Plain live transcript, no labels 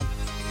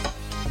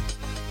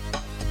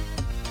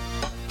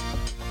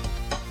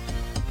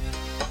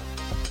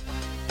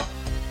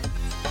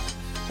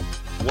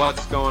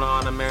What's going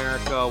on,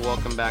 America?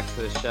 Welcome back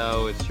to the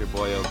show. It's your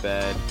boy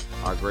Obed,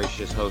 our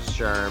gracious host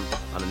Sherm,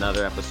 on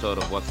another episode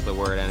of What's the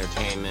Word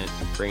Entertainment,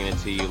 bringing it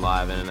to you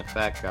live and in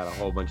effect. Got a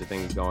whole bunch of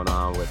things going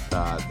on with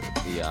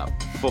the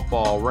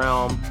football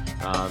realm,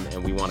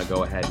 and we want to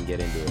go ahead and get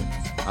into it.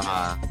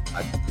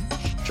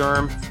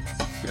 Sherm,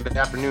 good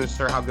afternoon,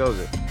 sir. How goes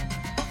it?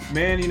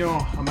 Man,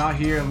 I'm out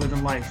here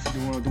living life,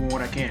 doing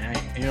what I can.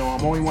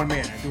 I'm only one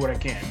man. I do what I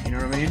can. You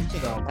know what I mean?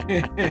 So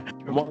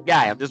I'm one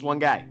guy. I'm just one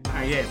guy.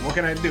 Yeah. What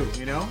can I do?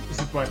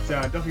 But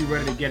definitely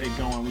ready to get it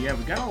going. We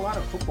got a lot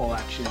of football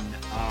action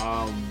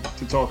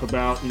to talk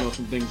about.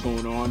 Some things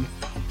going on.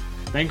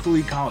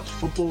 Thankfully, college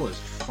football is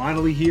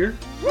finally here.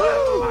 Woo!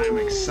 I am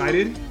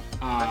excited.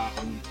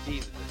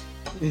 Jesus.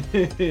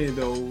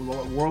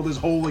 The world is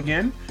whole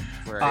again.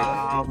 Feel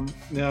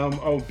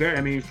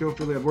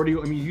free.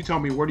 You tell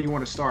me, where do you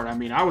want to start?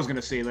 I was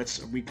gonna say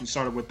we can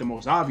start with the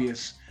most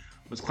obvious,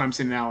 was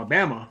Clemson and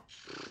Alabama.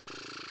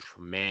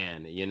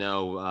 Man,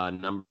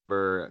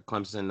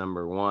 Clemson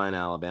number 1,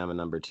 Alabama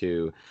number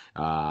 2,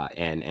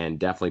 and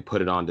definitely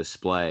put it on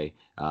display.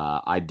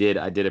 I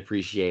did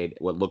appreciate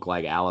what looked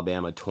like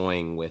Alabama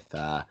toying with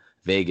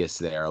Vegas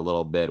there a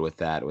little bit with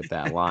that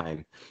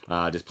line,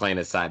 just playing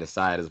it side to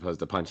side as opposed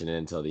to punching it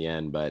until the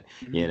end. But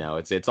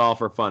it's all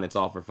for fun. It's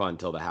all for fun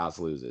until the house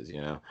loses.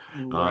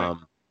 Right.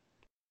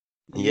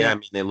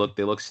 They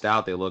look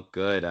stout. They look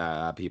good.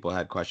 People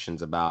had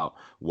questions about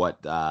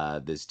what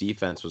this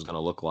defense was going to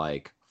look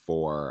like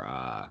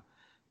for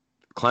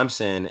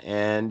Clemson,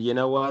 and you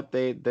know what?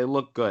 They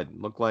look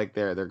good. Look like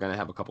they're going to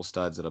have a couple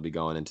studs that'll be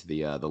going into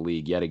the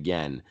league yet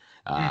again.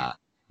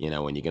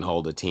 When you can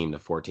hold a team to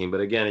 14. But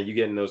again, you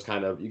getting those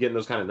kind of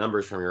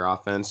numbers from your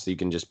offense, so you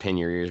can just pin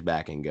your ears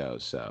back and go.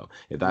 So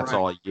if that's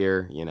all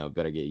year,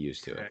 better get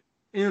used to it.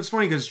 It's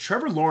funny because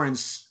Trevor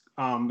Lawrence,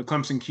 the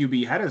Clemson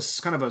QB, had a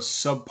kind of a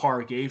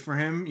subpar game for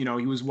him. He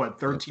was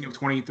 13 of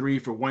 23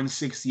 for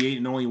 168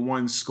 and only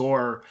one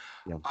score.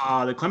 Yep.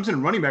 The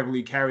Clemson running back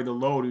really carried the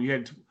load. He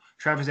had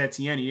Travis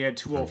Etienne, he had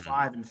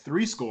 205 and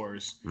 3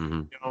 scores.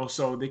 Mm-hmm.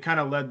 So they kind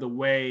of led the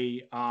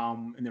way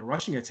in the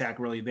rushing attack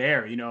really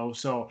there.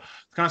 So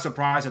kind of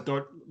surprised. I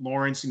thought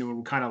Lawrence,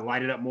 would kind of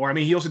light it up more.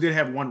 He also did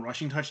have one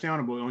rushing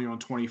touchdown, but only on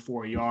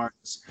 24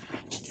 yards.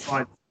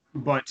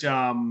 But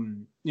they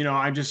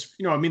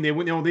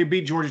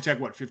beat Georgia Tech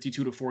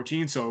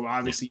 52-14. So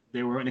obviously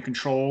they were in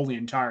control the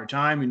entire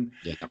time, and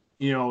I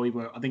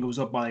think it was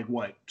up by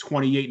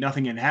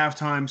 28-0 in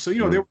halftime. So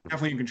they were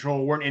definitely in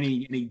control. Weren't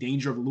any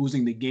danger of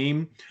losing the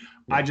game.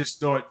 Yeah. I just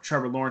thought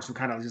Trevor Lawrence would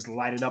kind of just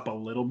light it up a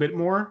little bit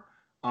more.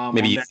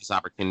 Maybe use this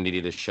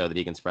opportunity to show that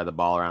he can spread the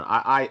ball around.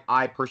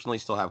 I personally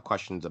still have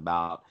questions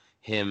about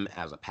him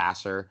as a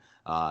passer,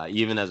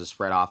 even as a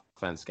spread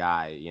offense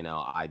guy.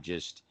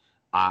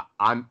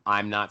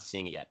 I'm not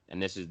seeing it yet, and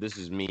this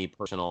is me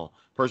personal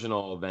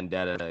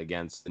vendetta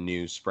against the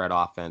new spread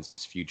offense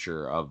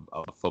future of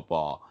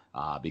football,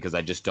 because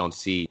I just don't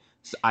see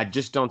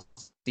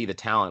the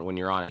talent when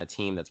you're on a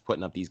team that's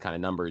putting up these kind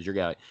of numbers. You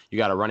got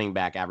a running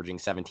back averaging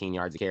 17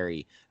 yards a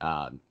carry.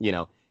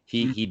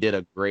 He did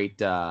a great.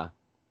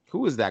 Who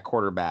was that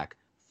quarterback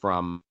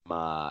from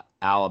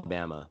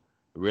Alabama?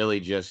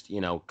 Really just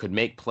could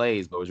make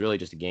plays, but was really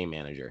just a game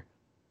manager.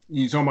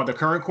 You talking about the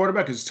current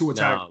quarterback? Is Tua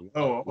Tagovailoa?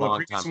 No,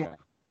 long time ago.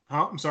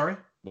 Huh? I'm sorry.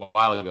 A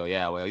while ago,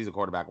 yeah. Well, he's a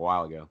quarterback a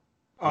while ago.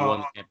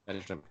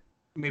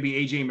 Maybe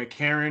AJ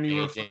McCarron.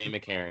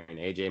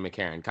 AJ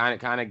McCarron.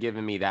 Kind of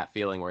giving me that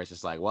feeling where it's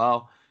just like,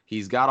 well,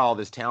 he's got all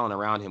this talent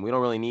around him. We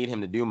don't really need him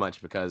to do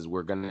much because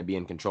we're going to be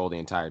in control the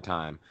entire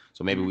time.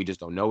 So maybe we just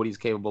don't know what he's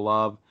capable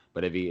of.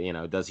 But if he,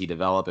 does he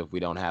develop if we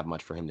don't have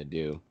much for him to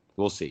do?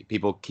 We'll see.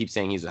 People keep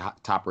saying he's a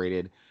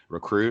top-rated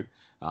recruit.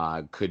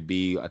 Could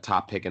be a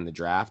top pick in the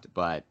draft,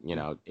 but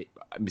it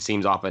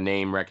seems off of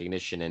name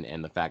recognition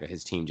and the fact that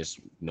his team just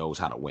knows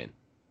how to win.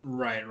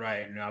 Right.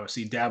 And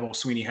obviously Dabo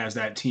Swinney has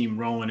that team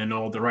rolling in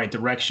all the right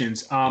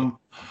directions.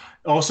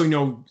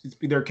 Also,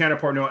 their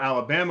counterpart,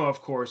 Alabama,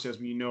 of course, as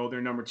we know,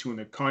 they're number 2 in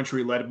the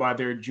country, led by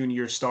their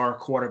junior star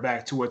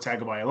quarterback Tua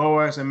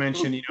Tagovailoa. As I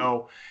mentioned,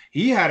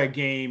 he had a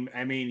game.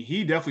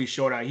 He definitely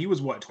showed out. He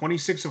was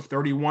 26 of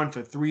 31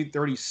 for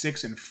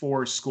 336 and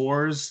 4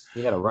 scores.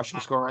 He had a rushing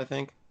score, I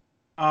think.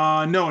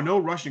 No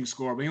rushing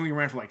score, but he only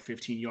ran for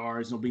 15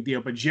 yards. No big deal.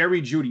 But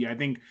Jerry Jeudy, I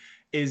think,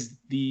 is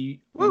the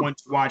one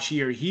to watch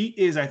here. He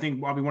is, I think,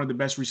 probably one of the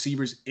best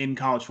receivers in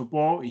college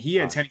football. He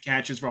had 10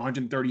 catches for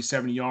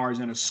 137 yards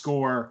and a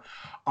score.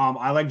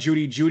 I like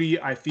Jeudy.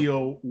 Jeudy, I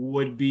feel,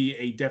 would be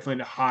a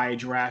definite high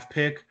draft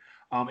pick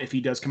if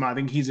he does come out. I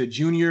think he's a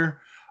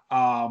junior.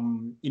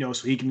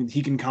 So he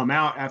can come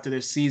out after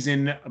this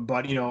season.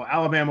 But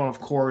Alabama, of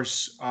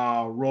course,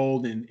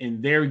 rolled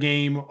in their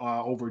game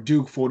over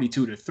Duke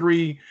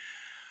 42-3.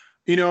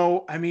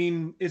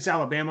 It's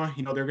Alabama.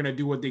 They're gonna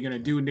do what they're gonna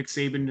do. Nick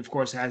Saban, of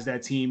course, has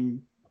that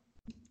team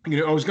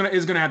It's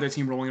gonna have that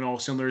team rolling in all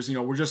cylinders.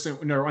 We're just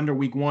under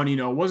week one.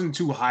 It wasn't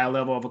too high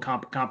level of a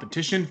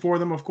competition for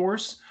them, of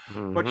course.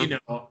 But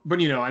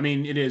Mm-hmm. I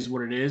mean, it is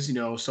what it is.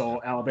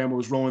 So Alabama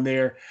was rolling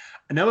there.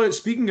 Another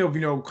speaking of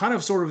kind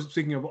of sort of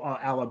speaking of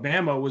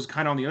Alabama was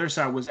kind of on the other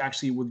side was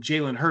actually with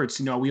Jalen Hurts.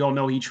 We all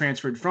know he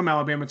transferred from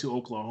Alabama to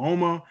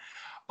Oklahoma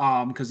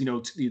because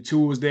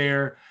Tua was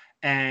there,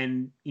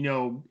 and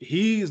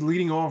he's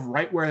leading off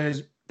right where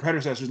his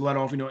predecessors led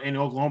off. In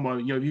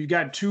Oklahoma, you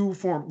got two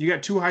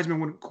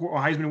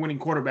Heisman winning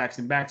quarterbacks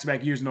in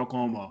back-to-back years in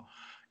Oklahoma.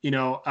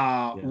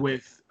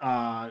 With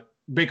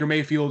Baker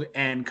Mayfield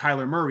and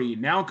Kyler Murray.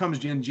 Now comes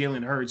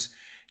Jalen Hurts.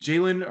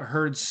 Jalen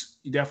Hurts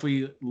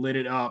definitely lit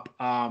it up.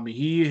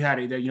 He had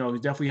he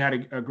definitely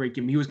had a great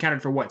game. He was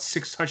counted for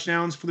 6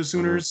 touchdowns for the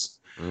Sooners.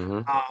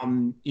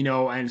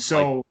 Mm-hmm. And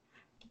so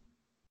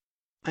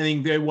I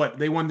think they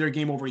won their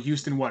game over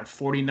Houston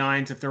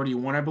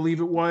 49-31, I believe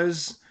it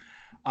was.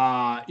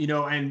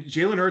 And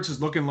Jalen Hurts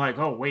is looking like,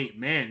 oh wait,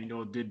 man,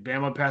 did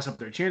Bama pass up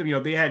their chance?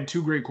 They had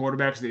two great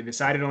quarterbacks. They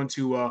decided on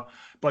Tua,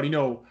 but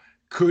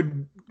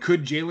could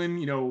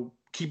Jalen,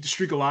 keep the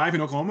streak alive in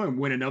Oklahoma and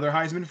win another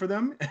Heisman for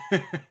them?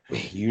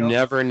 You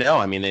never know.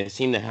 I mean, they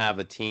seem to have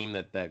a team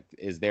that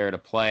is there to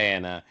play,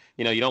 and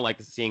you don't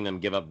like seeing them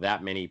give up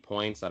that many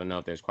points. I don't know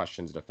if there's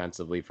questions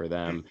defensively for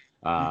them,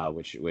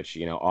 which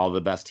all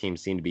the best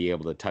teams seem to be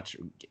able to touch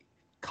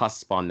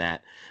cusp on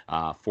that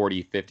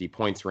 40, 50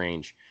 points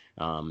range,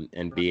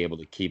 and be able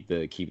to keep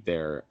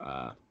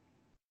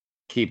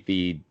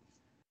the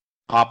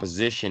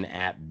opposition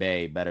at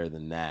bay better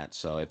than that.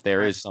 So if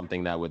there is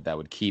something that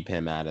would keep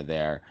him out of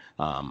there,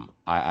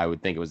 I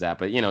would think it was that.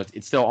 But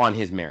it's still on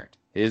his merit.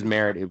 His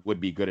merit, it would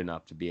be good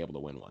enough to be able to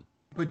win one.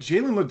 But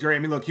Jalen looked great. I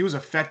mean, look, he was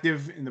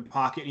effective in the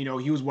pocket.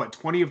 He was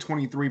 20 of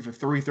 23 for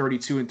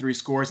 332 and 3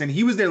 scores, and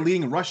he was their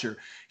leading rusher.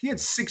 He had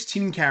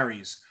 16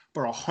 carries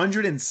for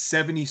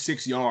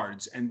 176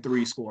 yards and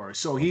 3 scores.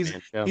 So he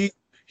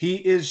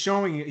is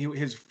showing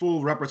his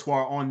full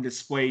repertoire on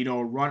display.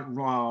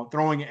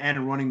 Throwing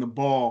and running the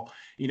ball.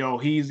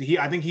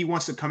 I think he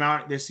wants to come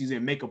out this season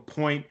and make a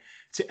point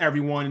to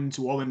everyone,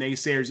 to all the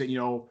naysayers that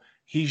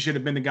he should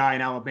have been the guy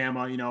in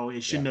Alabama.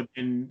 It shouldn't have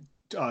been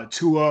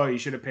Tua. He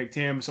should have picked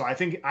him. So I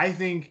think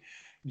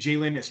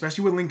Jalen,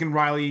 especially with Lincoln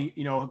Riley,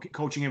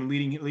 coaching him,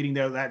 leading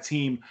that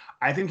team,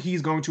 I think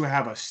he's going to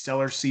have a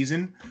stellar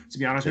season. To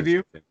be honest with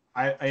you,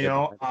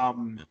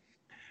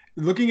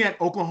 looking at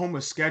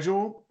Oklahoma's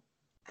schedule,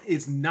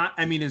 it's not.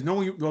 I mean, there's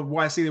no.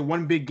 Why I say the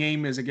one big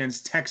game is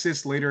against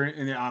Texas later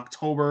in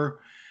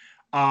October,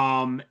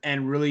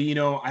 and really,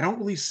 I don't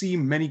really see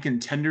many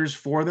contenders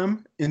for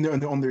them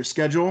on their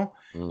schedule.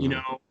 Maybe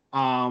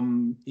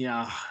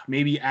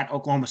at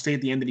Oklahoma State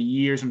at the end of the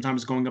year.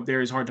 Sometimes going up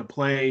there is hard to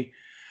play.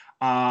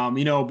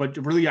 But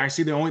really, I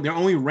see their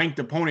only ranked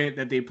opponent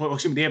that they play.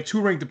 They have 2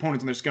 ranked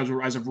opponents on their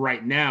schedule as of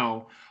right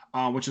now,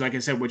 which is, like I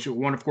said, which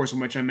one, of course,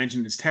 which I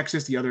mentioned is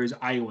Texas. The other is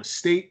Iowa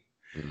State.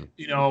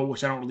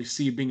 Which I don't really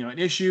see being an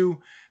issue.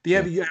 They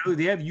have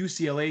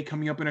UCLA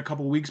coming up in a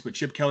couple of weeks, but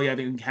Chip Kelly, I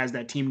think, has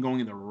that team going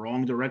in the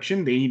wrong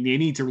direction. They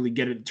need to really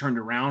get it turned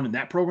around in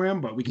that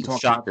program, but we can talk.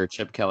 Shocker,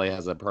 Chip Kelly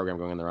has a program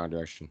going in the wrong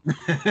direction.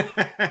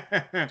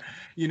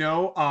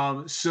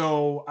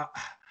 So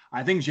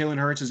I think Jalen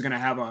Hurts is going to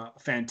have a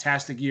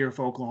fantastic year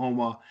for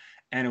Oklahoma,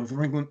 and if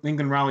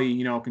Lincoln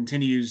Riley,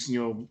 continues,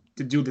 to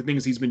do the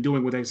things he's been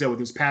doing with, like I said, with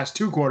his past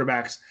 2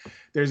 quarterbacks,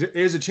 there's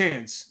a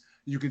chance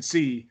you could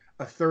see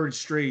a 3rd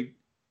straight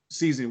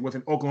season with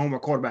an Oklahoma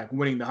quarterback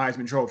winning the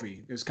Heisman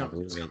Trophy this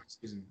coming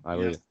season.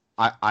 I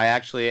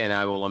actually, and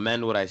I will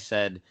amend what I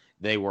said,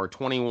 they were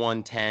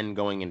 21-10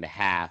 going into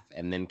half,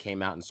 and then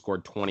came out and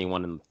scored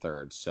 21 in the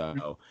third.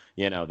 So,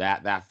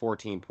 that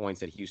 14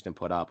 points that Houston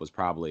put up was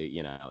probably,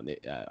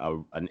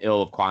 an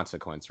ill of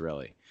consequence,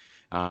 really.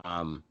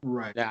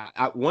 Right.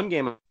 Now, one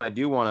game I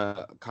do want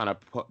to kind of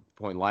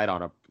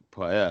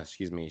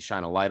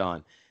shine a light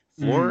on.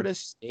 Florida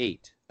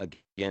State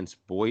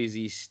against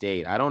Boise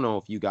State. I don't know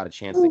if you got a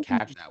chance to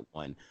catch that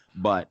one,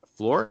 but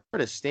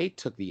Florida State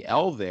took the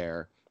L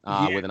there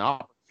with an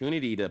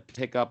opportunity to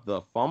pick up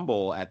the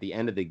fumble at the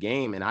end of the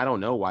game, and I don't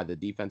know why the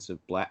defensive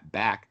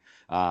back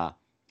felt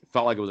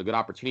like it was a good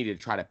opportunity to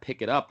try to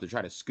pick it up, to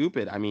try to scoop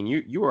it. I mean,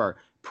 you are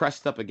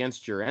pressed up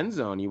against your end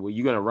zone. You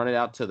going to run it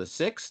out to the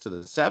 6, to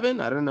the 7?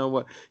 I don't know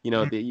what,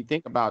 you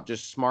think about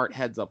just smart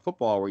heads up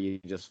football where you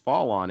just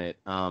fall on it.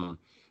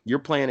 You're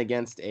playing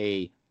against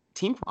a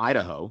team from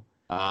Idaho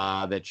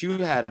that you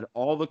had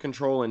all the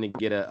control in to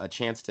get a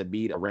chance to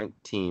beat a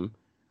ranked team,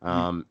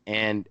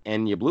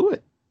 and you blew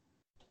it.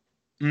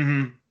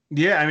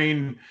 Yeah,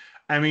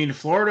 I mean,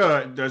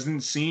 Florida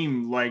doesn't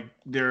seem like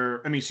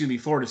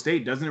Florida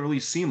State doesn't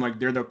really seem like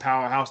they're the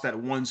powerhouse that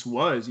once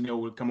was.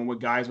 Coming with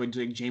guys like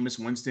Jameis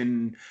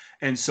Winston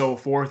and so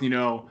forth.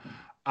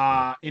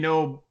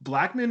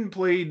 Blackman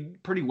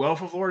played pretty well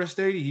for Florida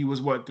State. He was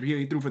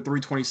he threw for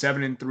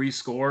 327 and 3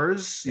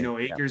 scores.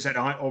 Akers had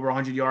over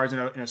 100 yards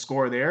and a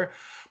score there.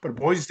 But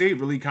Boise State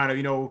really kind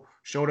of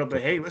showed up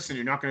that, hey, listen,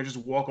 you're not going to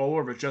just walk all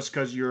over it just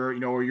because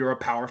you're a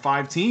Power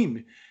 5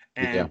 team.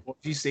 And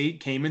Boise State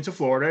came into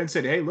Florida and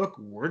said, "Hey, look,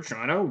 we're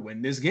trying to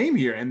win this game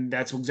here," and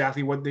that's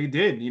exactly what they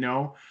did.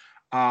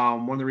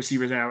 One of the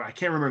receivers, I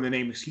can't remember the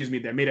name, excuse me,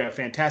 that made a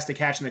fantastic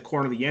catch in the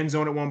corner of the end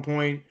zone at one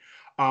point.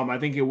 I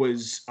think it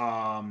was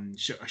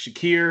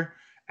Shakir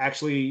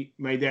actually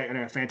made that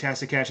a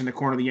fantastic catch in the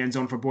corner of the end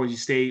zone for Boise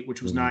State,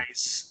 which was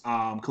nice.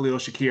 Khalil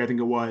Shakir, I think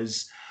it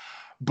was.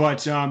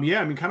 But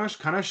yeah, I mean, kind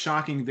of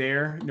shocking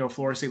there.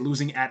 Florida State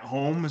losing at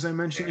home, as I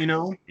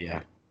mentioned.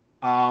 Yeah.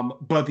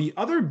 But the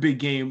other big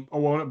game,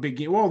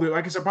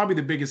 like I said, probably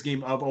the biggest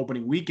game of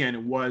opening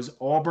weekend was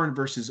Auburn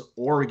versus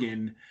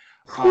Oregon.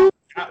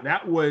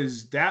 That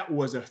was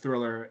a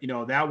thriller.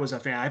 That was a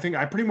fan. I think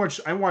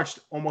I watched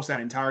almost that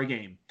entire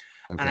game,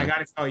 and I got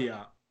to tell you,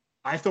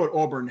 I thought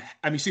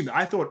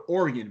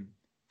Oregon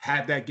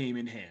had that game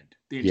in hand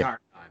the entire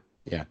time.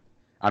 Yeah.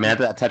 I mean,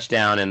 that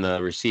touchdown and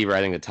the receiver,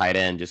 I think the tight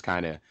end just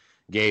kind of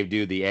gave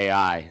dude the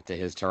AI to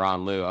his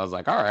Tyronn Lue. I was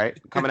like, all right,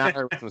 coming out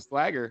there with some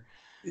swagger.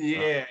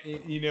 Yeah,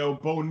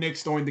 Bo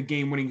Nix throwing the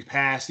game-winning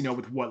pass,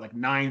 with like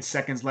 9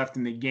 seconds left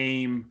in the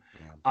game.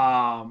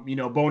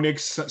 Bo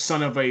Nix,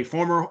 son of a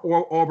former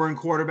Auburn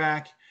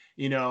quarterback.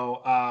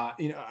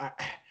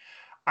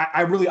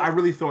 I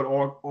really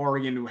thought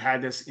Oregon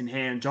had this in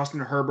hand.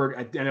 Justin Herbert,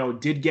 I know,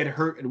 did get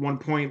hurt at one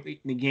point in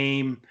the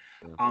game,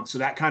 so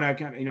that kind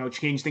of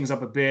changed things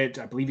up a bit.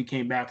 I believe he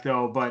came back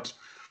though, but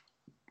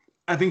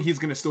I think he's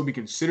going to still be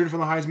considered for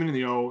the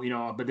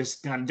Heisman. But this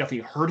kind of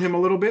definitely hurt him a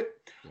little bit.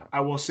 Yeah.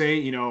 I will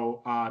say,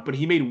 but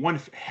he made one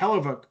hell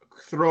of a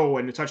throw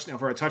and a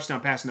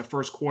touchdown pass in the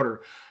first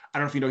quarter. I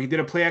don't know if you know, he did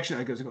a play action.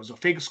 It was a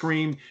fake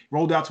screen,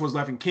 rolled out to his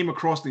left, and came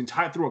across the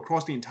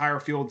entire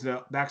field to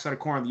the backside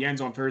corner of the end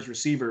zone for his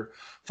receiver.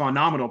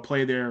 Phenomenal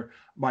play there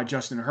by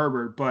Justin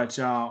Herbert. But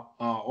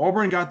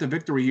Auburn got the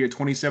victory here,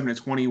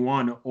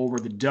 27-21 over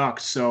the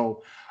Ducks.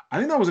 So I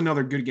think that was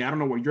another good game. I don't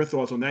know what your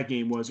thoughts on that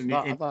game was.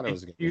 I thought it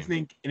was a good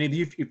game.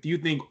 If you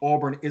think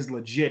Auburn is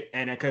legit,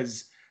 and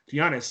because to be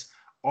honest,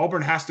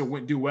 Auburn has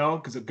to do well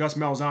because Gus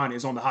Malzahn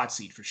is on the hot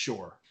seat for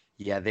sure.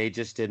 Yeah, they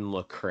just didn't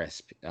look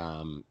crisp,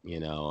 and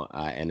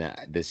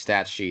the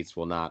stat sheets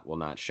will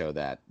not show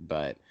that.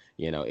 But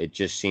it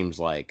just seems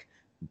like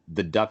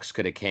the Ducks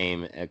could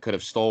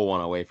have stole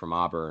one away from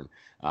Auburn.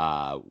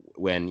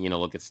 When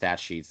look at stat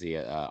sheets,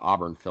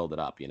 Auburn filled it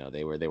up.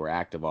 They were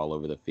active all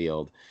over the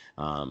field,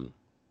 and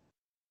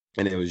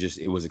it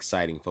was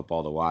exciting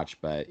football to watch.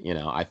 But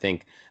I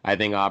think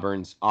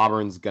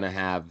Auburn's gonna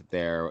have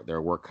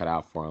their work cut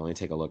out for them. Let me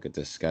take a look at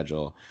this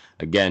schedule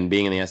again.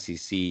 Being in the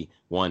SEC,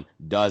 one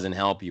doesn't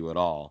help you at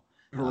all.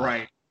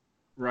 Right.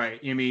 I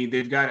mean,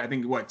 they've got, I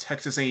think,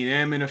 Texas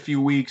A&M in a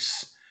few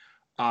weeks.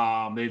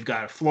 They've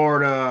got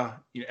Florida,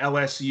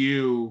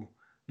 LSU,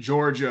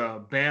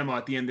 Georgia, Bama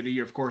at the end of the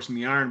year, of course, in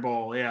the Iron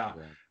Bowl. Yeah.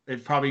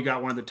 They've probably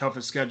got one of the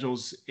toughest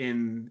schedules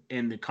in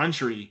the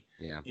country.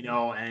 Yeah.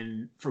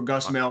 And for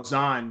Gus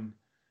Malzahn,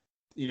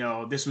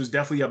 this was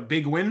definitely a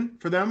big win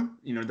for them,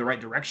 the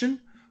right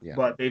direction. Yeah.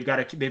 But they've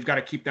got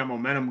to keep that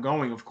momentum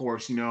going, of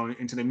course, into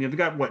the. They've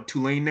got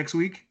Tulane next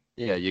week.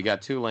 Yeah, you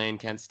got Tulane,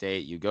 Kent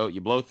State. You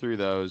blow through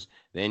those,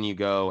 then you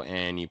go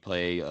and you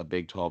play a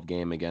Big 12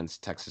 game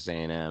against Texas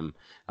A&M.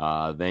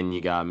 Then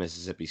you got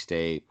Mississippi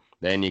State.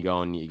 Then you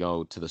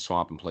go to the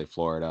Swamp and play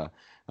Florida.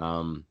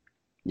 I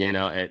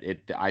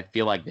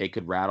feel like they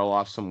could rattle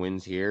off some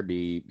wins here.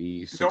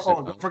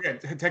 Don't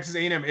forget, Texas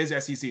A&M is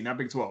SEC, not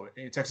Big 12.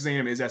 Texas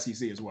A&M is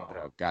SEC as well.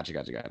 Oh,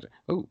 gotcha.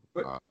 Oh,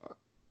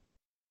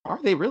 are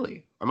they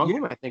really? Who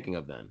am I thinking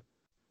of then?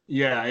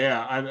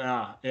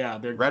 Yeah.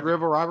 They're Red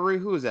River Rivalry.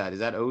 Who is that? Is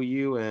that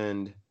OU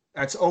and?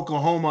 That's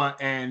Oklahoma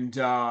and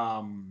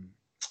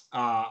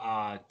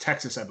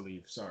Texas, I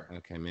believe. Sorry.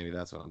 Okay, maybe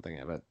that's what I'm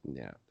thinking of. But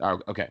yeah.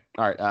 Okay.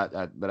 All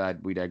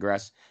right. We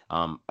digress.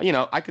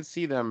 I could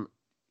see them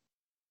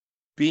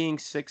being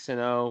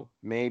 6-0,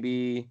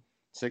 maybe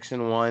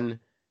 6-1,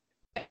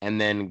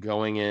 and then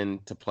going in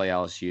to play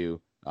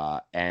LSU,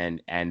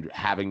 and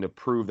having to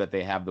prove that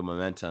they have the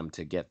momentum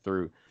to get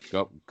through,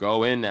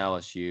 go in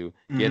LSU,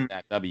 get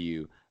that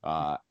W,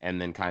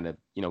 and then kind of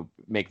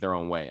make their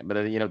own way. But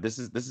this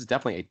is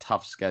definitely a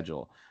tough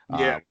schedule.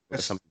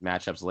 With some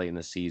matchups late in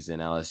the season: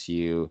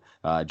 LSU,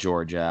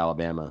 Georgia,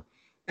 Alabama.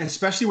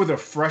 Especially with a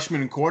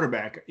freshman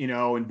quarterback,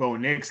 and Bo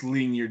Nix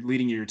leading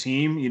your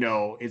team,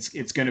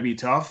 it's going to be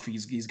tough.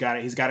 He's got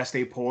to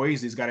stay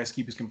poised. He's got to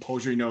keep his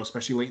composure,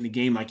 especially late in the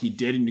game, like he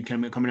did, and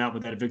coming out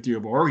with that victory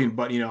over Oregon.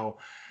 But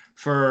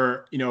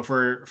for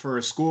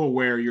a school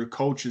where your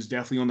coach is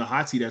definitely on the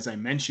hot seat, as I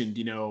mentioned,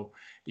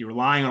 you're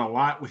relying on a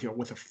lot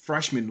with a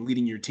freshman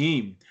leading your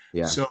team.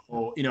 Yeah.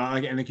 So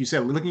and like you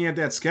said, we're looking at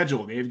that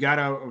schedule. They've got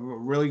a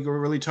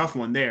really tough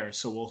one there.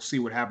 So we'll see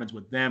what happens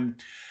with them.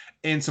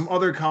 And some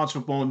other college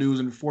football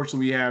news.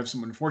 Unfortunately, we have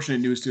some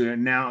unfortunate news to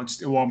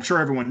announce. Well, I'm sure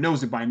everyone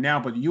knows it by now,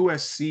 but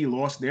USC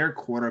lost their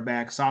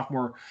quarterback,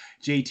 sophomore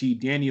JT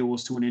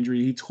Daniels, to an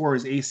injury. He tore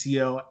his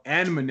ACL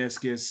and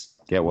meniscus.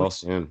 Get well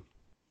soon.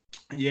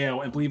 Yeah,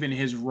 I believe in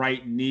his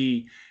right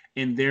knee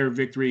in their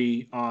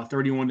victory,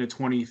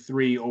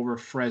 31-23 over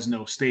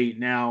Fresno State.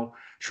 Now,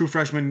 true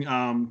freshman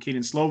Caden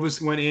Slovis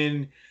went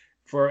in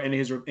in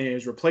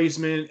his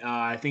replacement.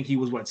 I think he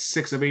was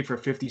 6 of 8 for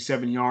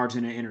 57 yards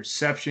and an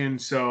interception.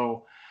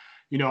 So,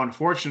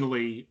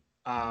 unfortunately,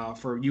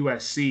 for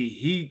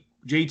USC,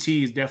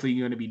 JT is definitely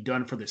going to be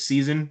done for the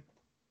season.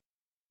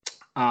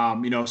 So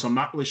I'm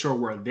not really sure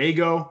where they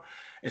go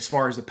as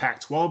far as the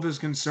Pac-12 is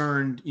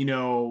concerned.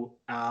 The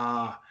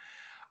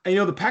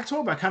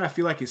Pac-12 I kind of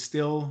feel like is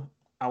still,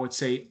 I would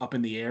say, up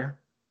in the air.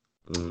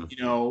 Looking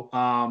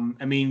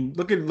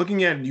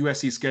at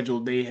USC's schedule,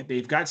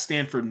 they've got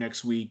Stanford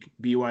next week,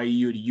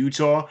 BYU to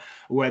Utah,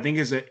 who I think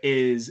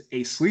is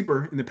a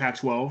sleeper in the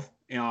Pac-12.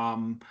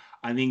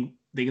 I think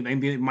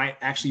they might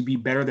actually be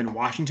better than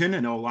Washington. I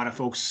know a lot of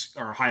folks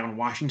are high on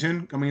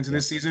Washington coming into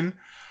this season.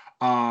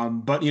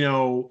 And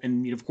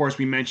of course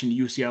we mentioned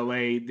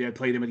UCLA. They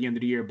played them at the end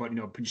of the year, but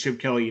Chip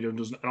Kelly, I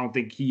don't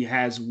think he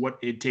has what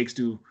it takes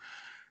to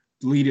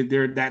lead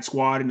that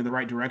squad into the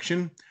right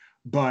direction.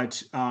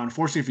 But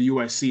unfortunately for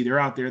USC, they're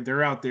out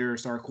there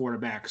star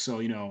quarterback. So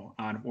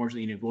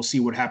unfortunately, we'll see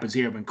what happens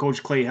here. But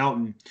Coach Clay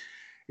Helton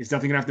is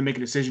definitely gonna have to make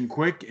a decision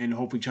quick and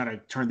hopefully try to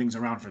turn things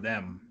around for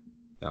them.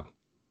 Yeah.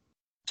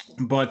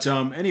 But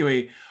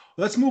anyway,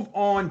 let's move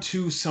on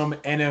to some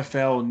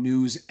NFL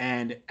news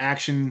and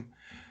action.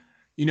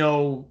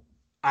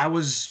 I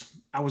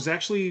was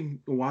actually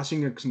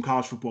watching some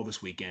college football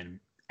this weekend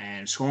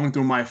and scrolling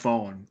through my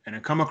phone, and I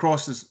come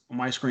across this on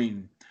my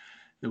screen.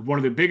 One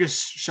of the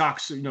biggest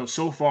shocks,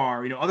 so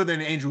far, other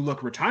than Andrew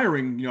Luck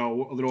retiring, a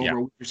little over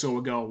a week or so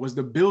ago, was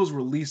the Bills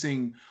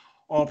releasing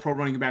All-Pro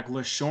running back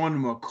LeSean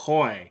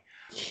McCoy.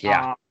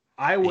 Yeah,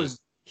 I was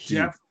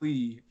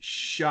definitely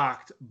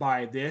shocked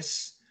by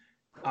this.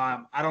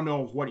 I don't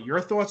know what your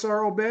thoughts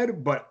are,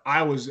 Obed, but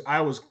I was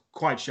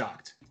quite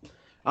shocked.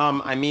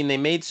 They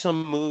made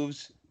some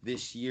moves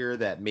this year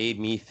that made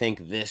me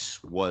think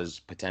this was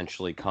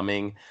potentially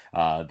coming.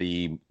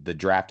 The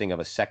drafting of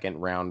a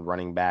second-round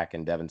running back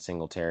in Devin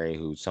Singletary,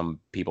 who some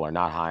people are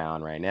not high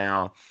on right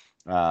now.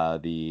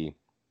 The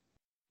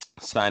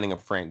signing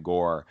of Frank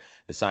Gore,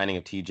 the signing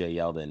of TJ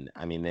Yeldon.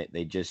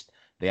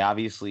 They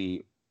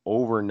obviously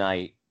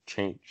overnight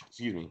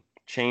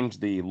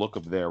changed the look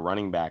of their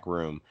running back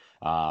room.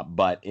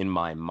 But in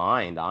my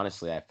mind,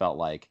 honestly, I felt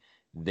like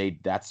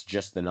that's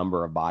just the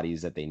number of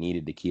bodies that they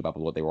needed to keep up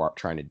with what they were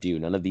trying to do.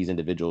 None of these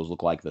individuals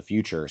look like the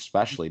future,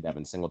 especially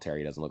Devin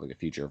Singletary doesn't look like a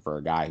future for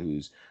a guy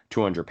who's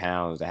 200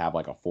 pounds to have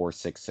like a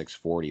 4.6,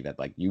 640. That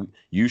like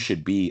you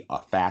should be a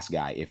fast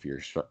guy if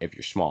you're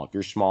small. If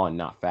you're small and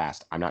not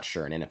fast, I'm not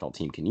sure an NFL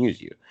team can use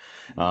you.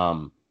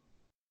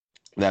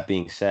 That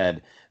being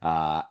said,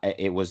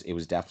 it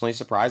was definitely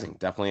surprising,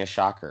 definitely a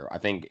shocker. I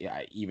think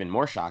even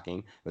more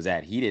shocking was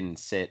that he didn't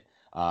sit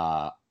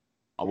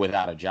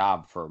without a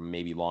job for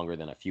maybe longer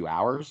than a few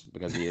hours,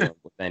 because he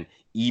then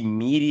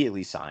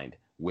immediately signed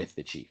with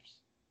the Chiefs.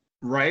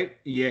 Right.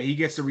 Yeah, he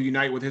gets to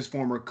reunite with his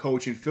former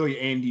coach in Philly,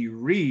 Andy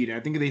Reid. I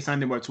think they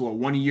signed him to a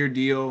 1-year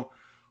deal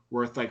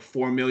worth like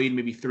 $4 million,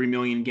 maybe $3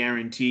 million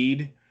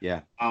guaranteed.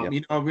 Yeah.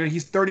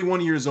 He's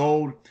 31 years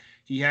old.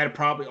 He had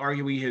probably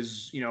arguably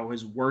his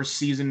worst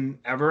season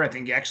ever. I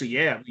think actually,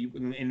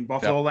 in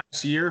Buffalo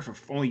last year for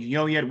only,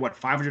 he had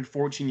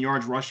 514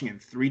 yards rushing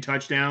and 3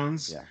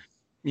 touchdowns. Yeah.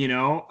 He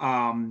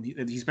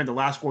spent the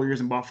last 4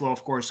 years in Buffalo,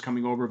 of course,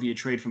 coming over via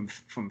trade from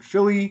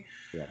Philly.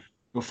 Yeah.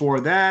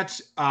 Before that,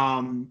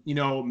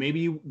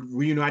 maybe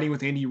reuniting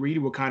with Andy Reid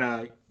will kind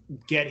of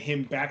get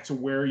him back to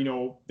where,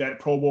 that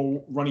Pro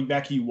Bowl running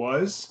back he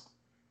was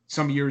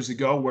some years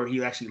ago, where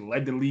he actually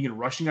led the league in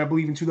rushing, I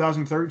believe, in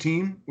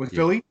 2013 with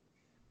Philly.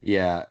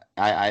 Yeah,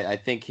 I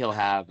think he'll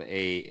have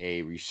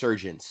a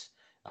resurgence,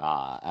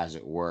 as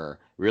it were.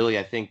 Really,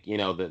 I think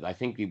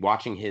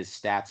watching his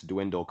stats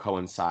dwindle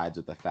coincides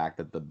with the fact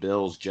that the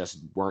Bills just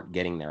weren't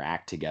getting their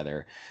act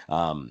together.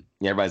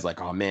 Everybody's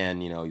like, "Oh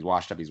man, he's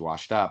washed up. He's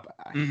washed up."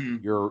 Mm-hmm.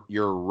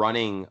 You're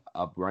running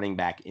a running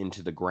back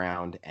into the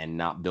ground and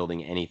not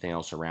building anything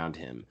else around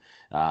him.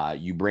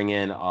 You bring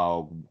in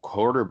a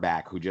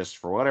quarterback who just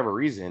for whatever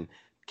reason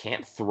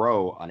can't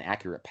throw an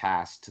accurate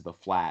pass to the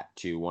flat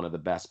to one of the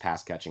best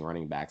pass catching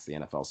running backs the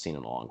NFL's seen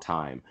in a long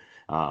time.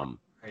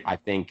 I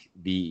think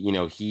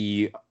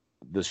the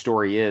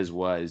story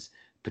was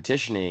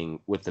petitioning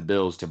with the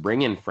Bills to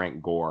bring in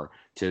Frank Gore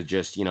to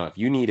just, if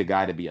you need a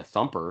guy to be a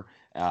thumper,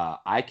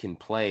 I can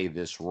play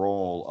this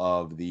role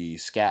of the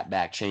scat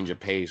back change of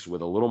pace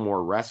with a little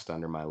more rest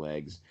under my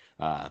legs,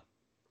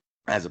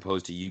 as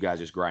opposed to you guys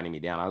just grinding me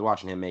down. I was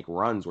watching him make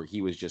runs where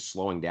he was just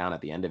slowing down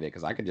at the end of it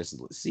because I could just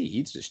see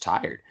he's just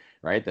tired,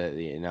 right?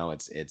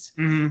 It's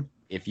mm-hmm.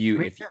 If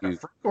you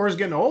Gore is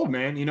getting old,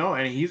 man,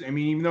 and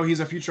even though he's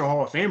a future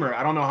Hall of Famer,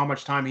 I don't know how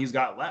much time he's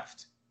got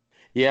left.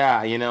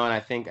 Yeah, and I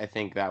think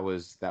that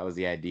was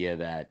the idea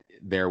that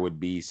there would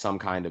be some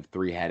kind of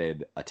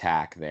 3-headed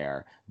attack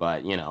there,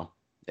 but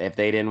if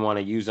they didn't want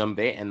to use them,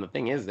 and the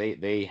thing is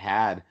they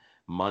had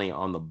money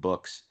on the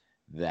books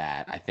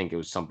that I think it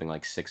was something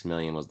like $6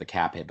 million was the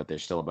cap hit, but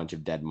there's still a bunch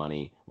of dead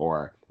money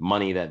or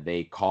money that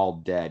they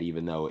called dead,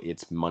 even though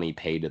it's money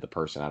paid to the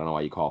person. I don't know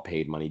why you call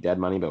paid money dead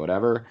money, but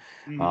whatever.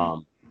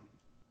 Mm-hmm.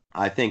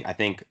 I think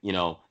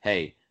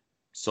hey,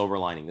 silver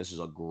lining. This is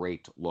a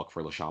great look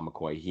for LaShawn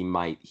McCoy.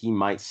 He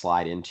might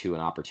slide into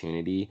an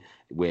opportunity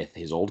with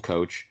his old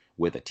coach,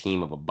 with a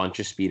team of a bunch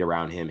of speed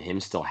around him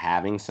still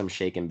having some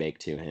shake and bake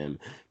to him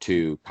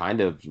to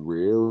kind of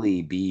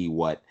really be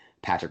what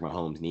Patrick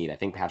Mahomes need. I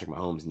think Patrick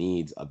Mahomes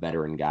needs a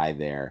veteran guy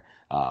there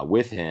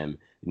with him,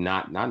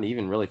 not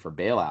even really for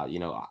bailout. You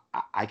know,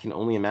 I can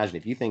only imagine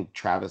if you think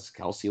Travis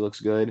Kelce looks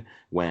good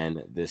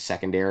when the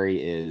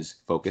secondary is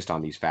focused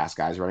on these fast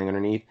guys running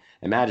underneath.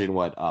 Imagine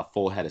what a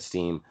full head of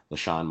steam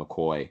LaShawn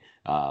McCoy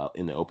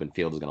in the open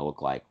field is going to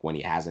look like when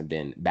he hasn't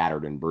been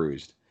battered and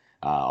bruised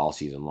all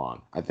season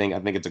long. I think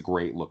it's a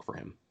great look for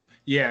him.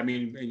 Yeah, I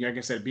mean, like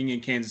I said, being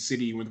in Kansas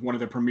City with one of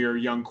the premier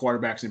young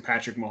quarterbacks in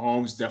Patrick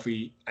Mahomes,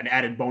 definitely an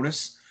added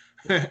bonus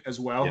as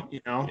well. Yeah.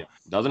 You know,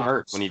 doesn't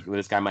hurt when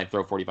this guy might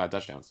throw 45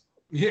 touchdowns.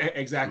 Yeah,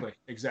 exactly.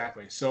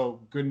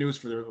 So good news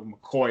for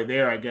McCoy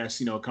there, I guess.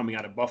 You know, coming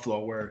out of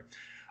Buffalo, where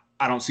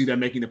I don't see them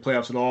making the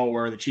playoffs at all.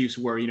 Where the Chiefs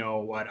were, you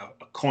know,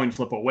 a coin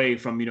flip away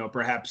from, you know,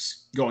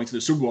 perhaps going to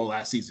the Super Bowl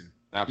last season.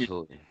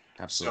 Absolutely.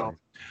 So,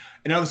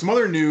 and now there's some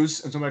other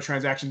news and some other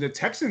transactions. The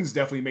Texans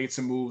definitely made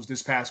some moves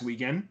this past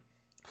weekend.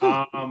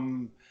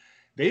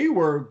 They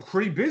were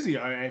pretty busy,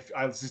 I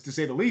just to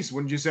say the least.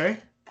 Wouldn't you say?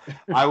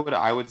 I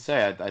would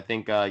say I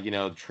think you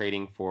know,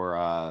 trading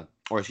Jadeveon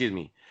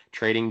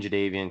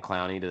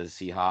Clowney to the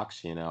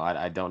Seahawks. You know,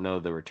 I don't know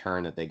the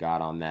return that they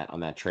got on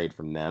that trade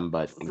from them,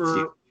 but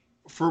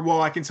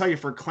well, I can tell you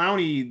for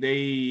Clowney,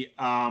 they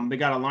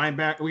got a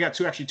linebacker. We got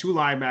two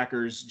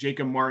linebackers,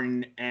 Jacob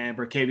Martin and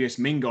Berkevius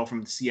Mingo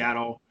from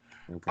Seattle.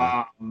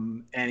 Okay.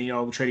 And you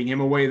know, trading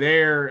him away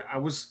there, I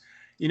was,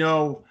 you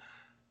know,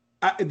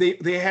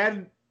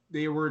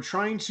 they were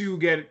trying to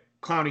get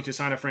Clowney to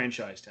sign a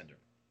franchise tender.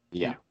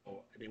 Yeah. You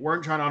know, they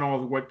weren't trying on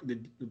all what the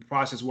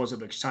process was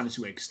of trying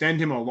to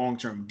extend him a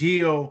long-term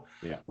deal.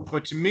 Yeah.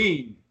 But to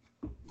me,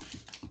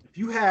 if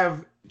you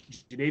have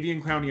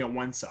Jadeveon Clowney on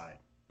one side,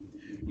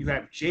 you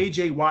have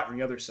J.J. Watt on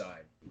the other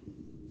side.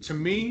 To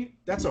me,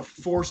 that's a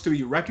force to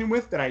be reckoned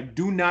with that I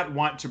do not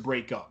want to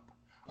break up.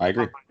 I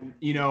agree.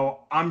 You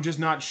know, I'm just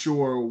not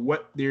sure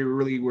what they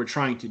really were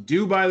trying to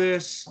do by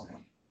this.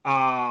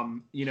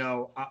 You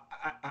know,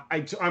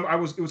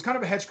 it was kind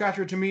of a head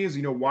scratcher to me. Is,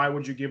 you know, why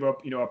would you give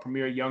up, you know, a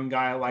premier young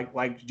guy like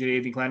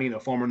Jadeveon Clowney, the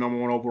former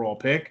 #1 overall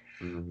pick?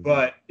 Mm-hmm.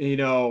 But you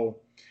know,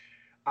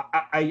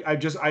 I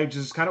just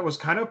was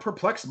kind of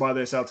perplexed by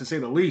this, to say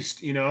the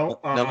least. You know,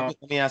 now,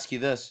 let me ask you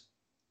this,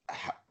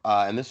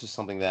 and this is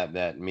something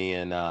that me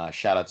and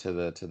shout out to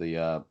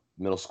the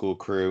middle school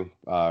crew,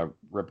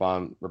 Rip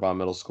on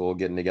Middle School,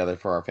 getting together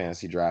for our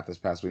fantasy draft this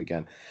past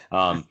weekend.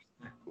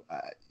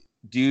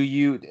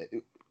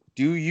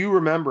 Do you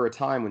remember a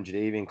time when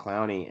Jadeveon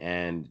Clowney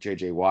and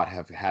J.J. Watt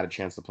have had a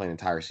chance to play an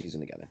entire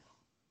season together?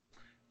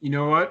 You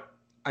know what?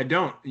 I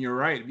don't. You're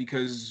right,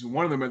 because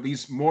one of them, at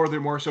least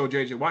more so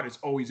J.J. Watt, is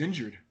always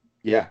injured.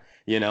 Yeah,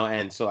 you know,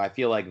 and so I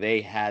feel like they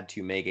had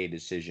to make a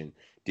decision.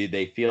 Did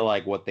they feel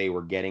like what they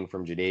were getting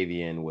from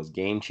Jadeveon was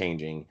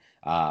game-changing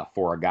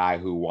for a guy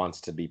who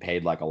wants to be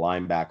paid like a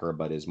linebacker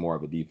but is more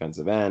of a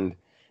defensive end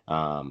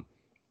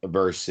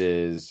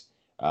versus,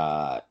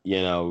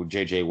 you know,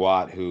 J.J.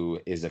 Watt, who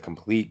is a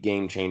complete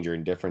game-changer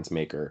and difference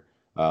maker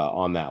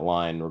on that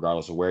line,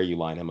 regardless of where you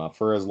line him up,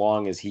 for as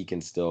long as he can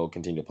still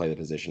continue to play the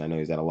position. I know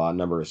he's had a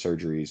number of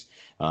surgeries,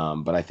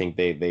 but I think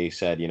they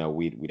said, you know,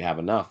 we'd have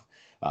enough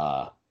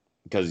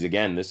because,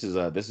 again, this is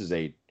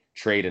a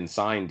trade and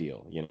sign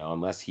deal. You know,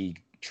 unless they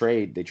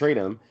trade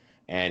him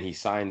and he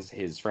signs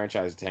his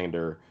franchise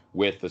tender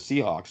with the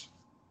Seahawks,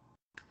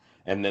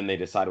 and then they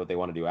decide what they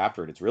want to do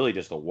after it. It's really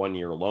just a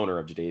 1-year loaner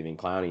of Jadeveon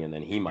Clowney, and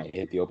then he might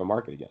hit the open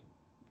market again.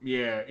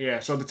 Yeah.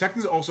 So the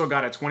Texans also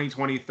got a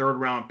 2020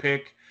 third-round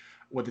pick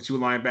with the two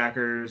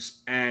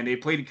linebackers, and they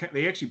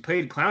actually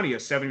paid Clowney a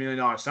 $7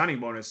 million signing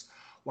bonus,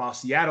 while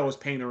Seattle was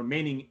paying the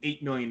remaining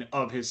 $8 million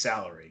of his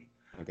salary.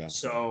 Okay.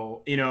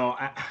 So, you know,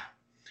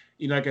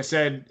 like I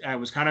said, I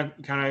was kind of,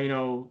 you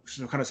know,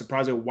 kind of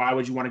surprised at why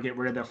would you want to get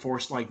rid of that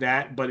force like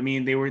that. But I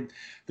mean,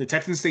 the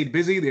Texans stayed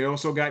busy. They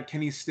also got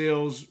Kenny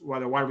Stills,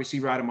 the wide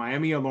receiver out of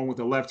Miami, along with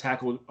the left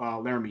tackle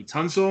Laramie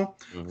Tunsil,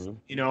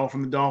 you know,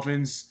 from the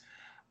Dolphins,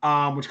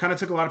 which kind of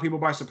took a lot of people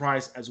by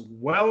surprise as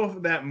well,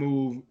 that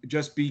move,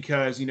 just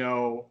because, you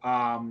know,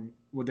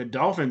 with the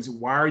Dolphins,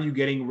 why are you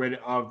getting rid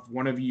of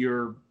one of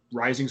your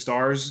rising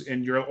stars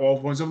in your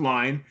offensive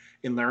line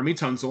in Laramie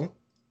Tunsil?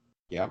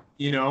 Yeah.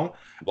 You know,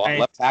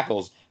 left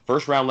tackles,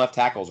 first round left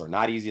tackles are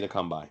not easy to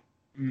come by.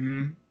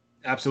 Mm-hmm.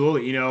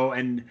 Absolutely. You know,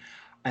 and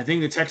I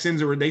think the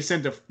Texans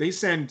they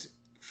sent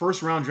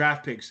first round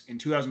draft picks in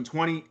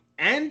 2020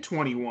 and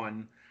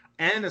 21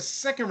 and a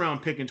second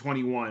round pick in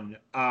 21,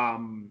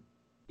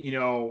 you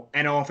know,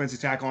 and an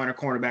offensive tackle and a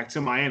cornerback to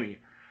Miami.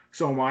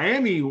 So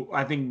Miami,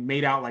 I think,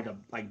 made out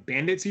like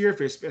bandits here,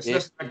 especially the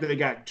fact that they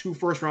got 2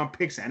 first-round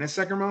picks and a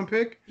second-round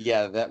pick.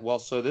 Yeah,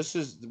 so this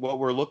is what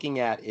we're looking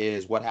at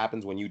is what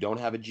happens when you don't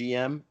have a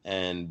GM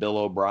and Bill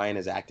O'Brien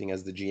is acting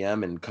as the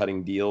GM and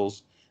cutting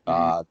deals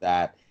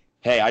that,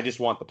 hey, I just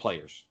want the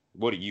players.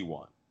 What do you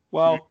want?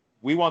 Well,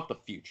 we want the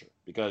future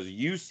because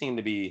you seem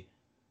to be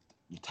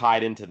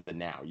tied into the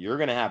now. You're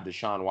going to have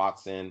Deshaun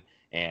Watson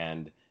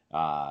and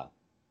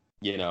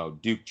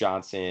Duke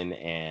Johnson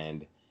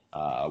and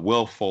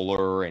Will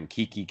Fuller and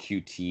Kiki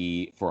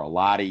QT for a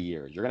lot of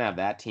years. You're going to have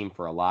that team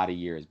for a lot of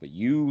years, but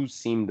you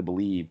seem to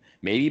believe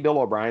maybe Bill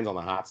O'Brien's on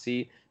the hot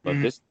seat, but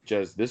this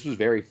was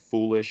very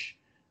foolish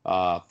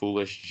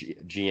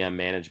GM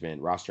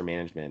management, roster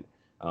management,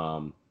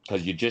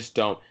 because you just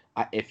don't.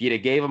 If you'd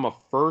have gave him a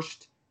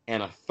first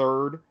and a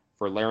third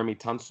for Laramie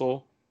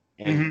Tunsil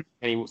and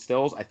Kenny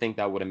Stills, I think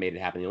that would have made it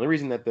happen. The only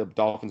reason that the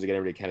Dolphins are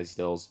getting rid of Kenny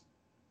Stills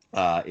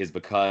is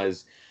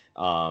because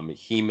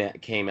he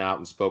came out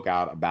and spoke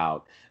out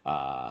about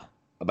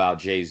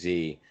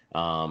Jay-Z,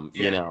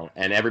 and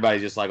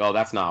everybody's just like, oh,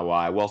 that's not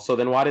why. Well, so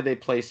then why did they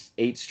play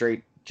 8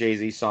 straight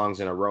Jay-Z songs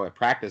in a row at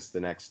practice the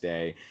next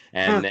day?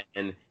 And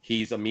then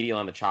he's immediately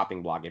on the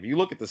chopping block. If you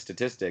look at the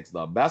statistics,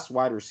 the best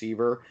wide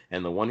receiver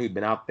and the one who'd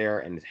been out there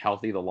and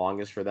healthy the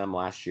longest for them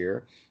last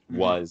year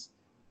was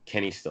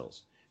Kenny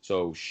Stills.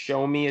 So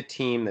show me a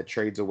team that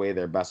trades away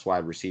their best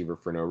wide receiver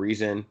for no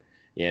reason.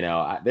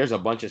 There's a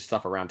bunch of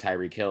stuff around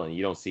Tyreek Hill, and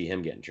you don't see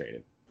him getting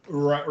traded.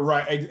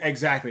 Right,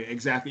 exactly.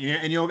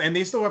 And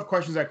they still have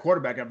questions at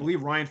quarterback. I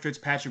believe Ryan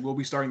Fitzpatrick will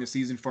be starting the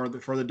season for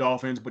the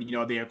Dolphins, but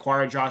they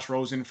acquired Josh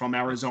Rosen from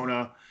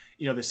Arizona,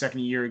 the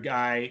second-year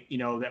guy,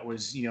 that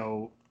was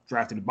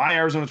drafted by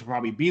Arizona to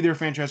probably be their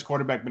franchise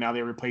quarterback, but now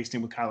they replaced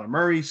him with Kyler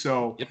Murray.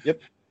 So,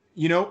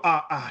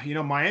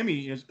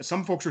 Miami.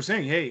 Some folks are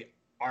saying, hey,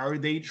 are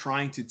they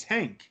trying to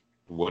tank?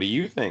 What do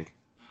you think?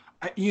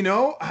 I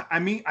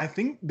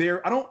think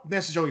I don't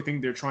necessarily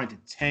think they're trying to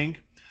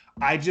tank.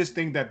 I just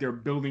think that they're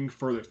building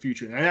for the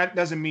future. And that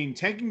doesn't mean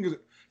tanking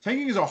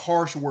is a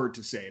harsh word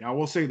to say. And I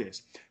will say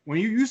this. When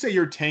you say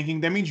you're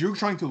tanking, that means you're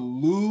trying to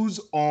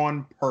lose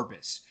on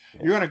purpose.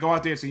 You're going to go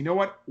out there and say, you know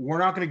what? We're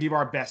not going to give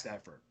our best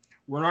effort.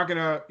 We're not going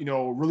to,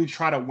 really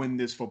try to win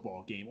this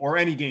football game or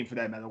any game for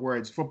that matter, whether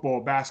it's football,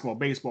 basketball,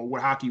 baseball,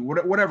 hockey,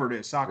 whatever it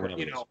is, soccer.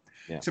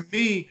 To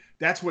me,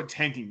 that's what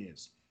tanking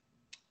is.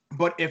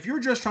 But if you're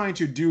just trying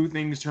to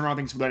turn around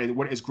things for that,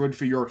 what is good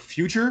for your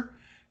future,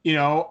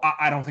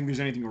 I don't think there's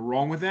anything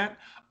wrong with that.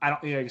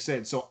 Like I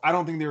said, so I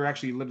don't think they're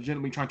actually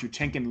legitimately trying to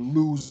tank and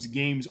lose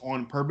games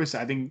on purpose.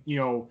 I think,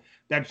 that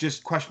would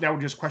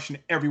just question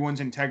everyone's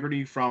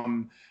integrity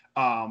from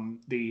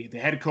the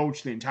head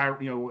coach, the entire,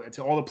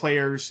 to all the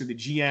players, to the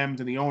GM,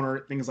 to the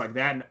owner, things like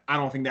that. And I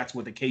don't think that's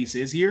what the case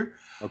is here.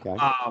 Okay.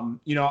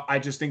 I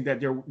just think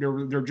that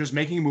they're just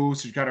making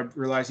moves to try to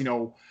realize,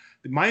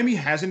 Miami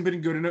hasn't been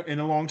good in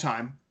a long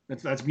time.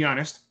 Let's be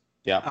honest.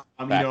 Yeah.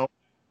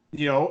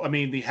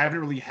 They haven't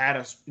really had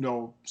a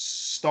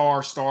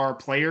star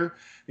player.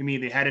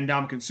 They had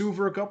Ndamukong Suh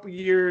for a couple of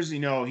years.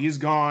 He's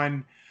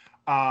gone.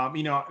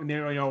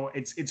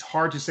 It's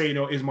hard to say.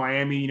 Is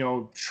Miami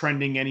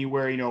trending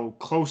anywhere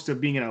close to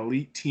being an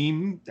elite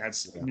team?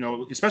 That's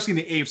especially in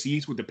the AFC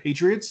East with the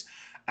Patriots.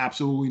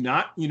 Absolutely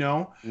not,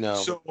 No.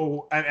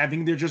 So I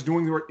think they're just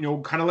doing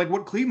kind of like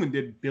what Cleveland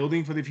did,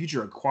 building for the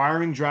future,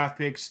 acquiring draft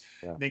picks.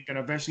 Yeah. They can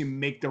eventually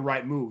make the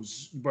right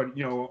moves. But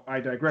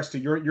I digress to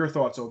your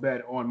thoughts,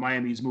 Obed, on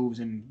Miami's moves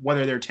and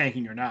whether they're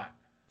tanking or not.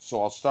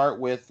 So I'll start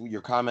with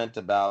your comment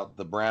about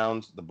the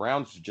Browns. The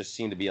Browns just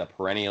seem to be a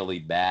perennially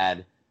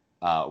bad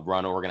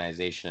run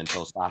organization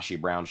until Sashi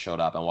Brown showed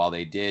up. And while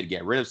they did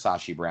get rid of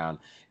Sashi Brown,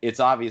 it's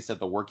obvious that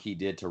the work he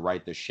did to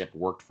right the ship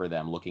worked for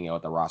them, looking at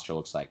what the roster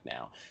looks like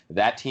now.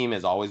 That team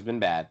has always been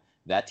bad.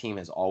 That team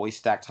has always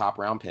stacked top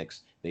round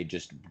picks. They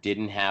just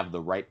didn't have the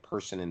right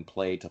person in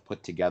play to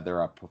put together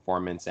a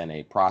performance and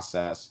a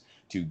process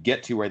to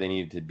get to where they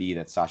needed to be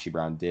that Sashi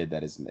Brown did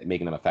that is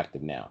making them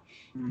effective now.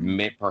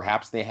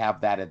 Perhaps they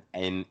have that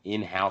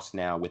in-house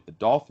now with the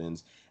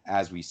Dolphins,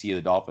 as we see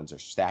the Dolphins are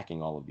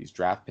stacking all of these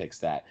draft picks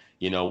that,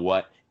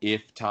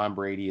 if Tom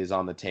Brady is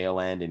on the tail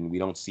end and we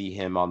don't see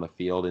him on the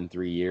field in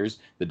 3 years,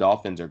 the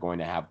Dolphins are going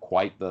to have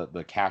quite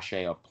the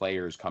cachet of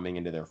players coming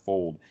into their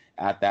fold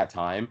at that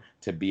time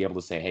to be able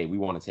to say, hey, we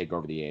want to take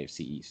over the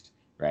AFC East,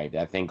 right?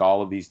 I think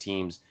all of these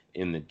teams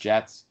in the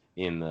Jets,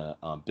 in the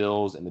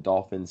Bills, and the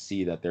Dolphins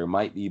see that there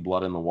might be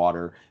blood in the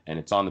water, and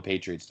it's on the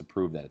Patriots to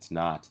prove that it's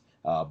not.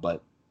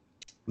 But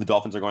the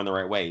Dolphins are going the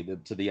right way.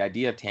 To the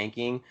idea of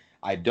tanking,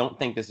 I don't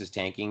think this is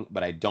tanking,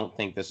 but I don't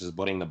think this is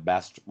putting the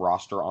best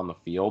roster on the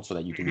field so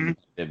that you can be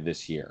competitive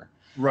this year.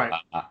 Right.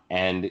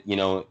 And,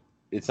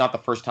 it's not the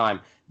first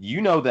time.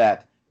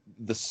 That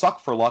the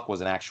suck for luck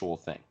was an actual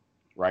thing,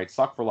 right?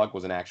 Suck for luck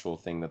was an actual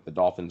thing that the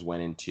Dolphins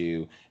went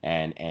into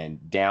and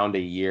downed a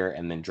year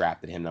and then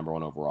drafted him number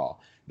 1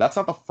 overall. That's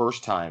not the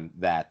first time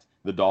that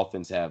the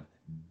Dolphins have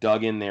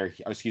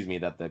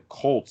that the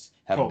Colts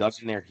have dug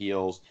in their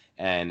heels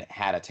and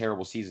had a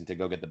terrible season to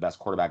go get the best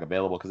quarterback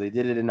available, because they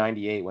did it in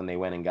 98 when they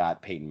went and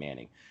got Peyton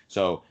Manning.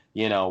 So,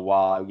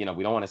 while, we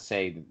don't want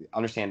to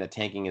understand that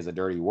tanking is a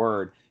dirty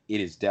word,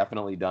 it is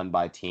definitely done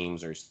by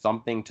teams or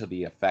something to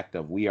the effect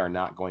of, we are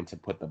not going to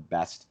put the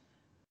best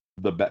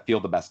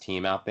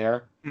team out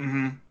there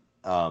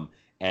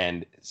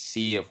and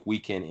see if we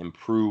can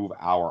improve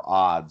our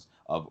odds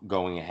of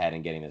going ahead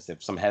and getting this.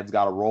 If some heads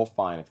got to roll,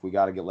 fine. If we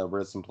got to get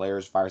rid of some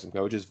players, fire some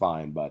coaches,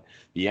 fine. But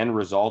the end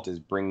result is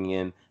bringing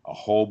in a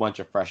whole bunch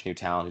of fresh new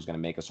talent who's going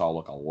to make us all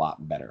look a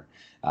lot better.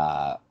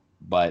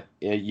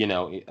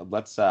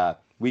 Let's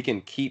we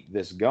can keep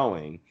this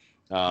going.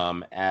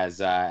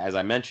 As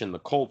I mentioned, the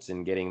Colts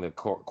in getting the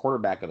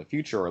quarterback of the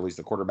future, or at least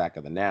the quarterback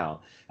of the now,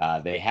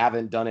 they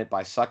haven't done it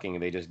by sucking.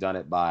 They just done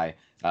it by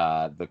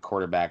the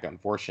quarterback,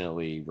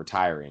 unfortunately,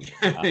 retiring.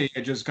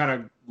 Just kind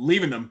of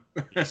leaving them.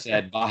 He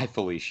said, "Bye,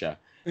 Felicia,"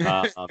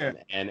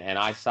 and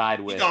I side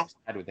with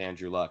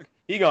Andrew Luck.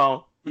 He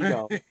gone.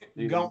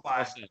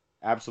 Bye.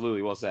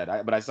 Absolutely, well said.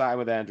 But I side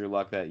with Andrew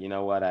Luck that, you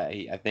know what,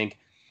 I think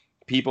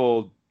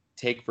people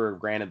take for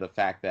granted the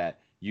fact that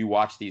you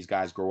watch these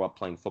guys grow up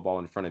playing football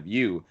in front of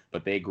you,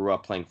 but they grew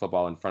up playing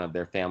football in front of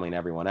their family and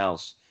everyone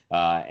else.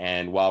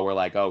 And while we're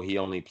like, oh, he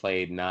only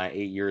played 8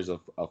 years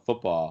of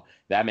football,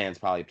 that man's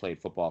probably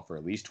played football for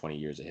at least 20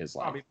 years of his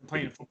life. Probably been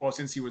playing football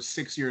since he was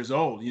 6 years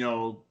old,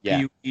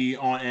 Yeah. PE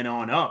on and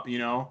on up,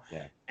 Yeah.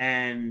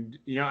 And,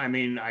 I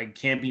mean, I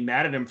can't be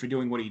mad at him for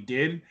doing what he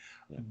did.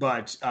 Yeah.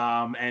 But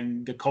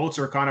and the Colts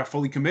are kind of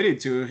fully committed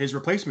to his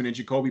replacement in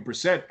Jacoby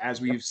Brissett, as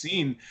we've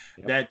seen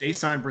that they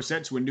signed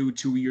Brissett to a new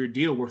 2-year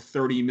deal worth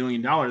 $30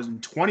 million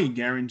and 20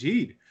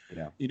 guaranteed.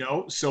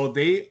 Yeah. So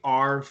they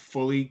are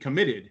fully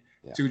committed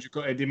to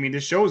Jacoby. I mean,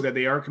 this shows that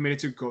they are committed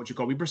to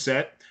Jacoby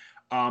Brissett.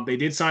 They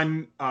did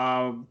sign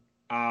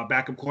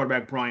backup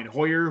quarterback Brian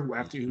Hoyer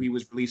after he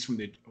was released from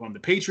the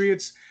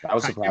Patriots. That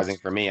was surprising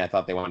for me. I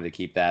thought they wanted to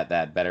keep that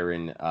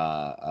veteran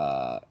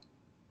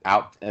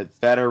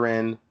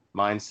veteran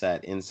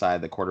mindset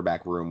inside the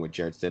quarterback room with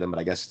Jarrett Stidham, but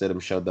I guess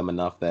Stidham showed them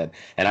enough and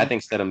I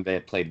think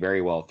Stidham played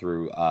very well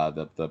through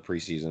the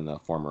preseason, the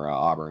former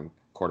Auburn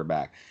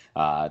quarterback,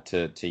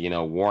 to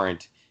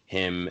warrant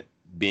him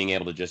being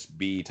able to just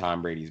be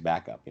Tom Brady's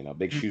backup.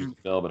 Big shoes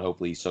to fill, but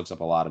hopefully he soaks up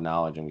a lot of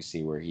knowledge and we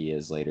see where he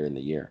is later in the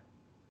year.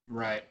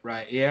 Right.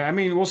 Yeah, I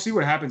mean, we'll see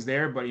what happens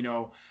there, but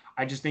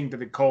I just think that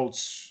the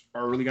Colts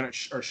are really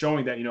are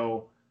showing that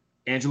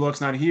Andrew Luck's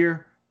not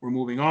here. We're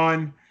moving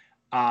on.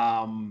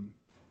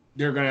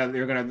 They're gonna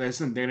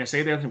listen. They're gonna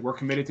say that we're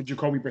committed to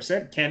Jacoby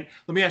Brissett.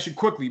 Let me ask you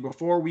quickly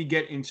before we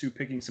get into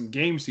picking some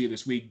games here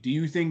this week. Do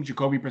you think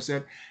Jacoby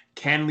Brissett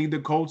can lead the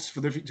Colts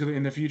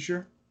in the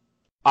future?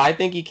 I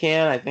think he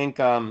can. I think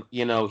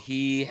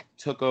he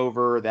took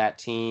over that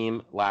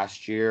team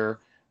last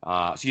year.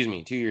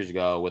 2 years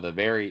ago with a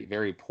very,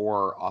 very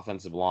poor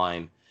offensive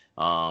line.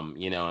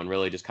 And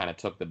really just kind of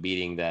took the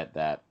beating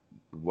that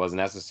was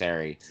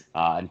necessary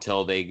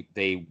until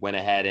they went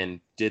ahead and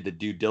did the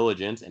due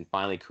diligence and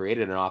finally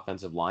created an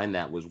offensive line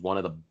that was one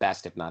of the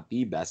best, if not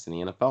the best, in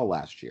the NFL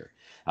last year.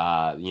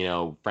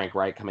 Frank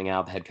Reich coming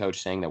out, the head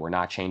coach, saying that we're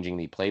not changing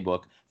the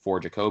playbook for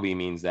Jacoby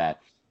means that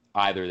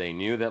either they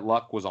knew that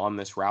Luck was on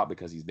this route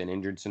because he's been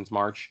injured since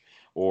March,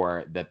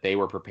 or that they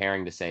were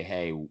preparing to say,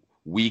 hey,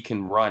 we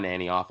can run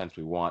any offense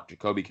we want.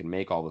 Jacoby can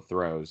make all the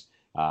throws.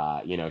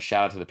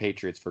 Shout out to the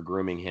Patriots for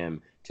grooming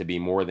him to be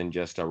more than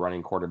just a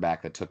running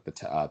quarterback that took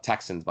the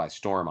Texans by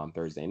storm on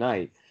Thursday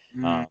night.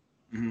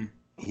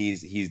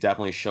 He's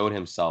definitely showed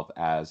himself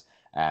as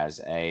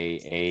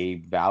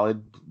a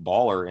valid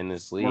baller in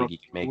this league. He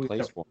can make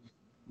plays for him.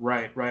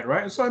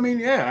 Right. So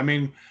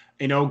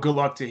good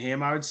luck to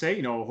him. I would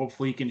say,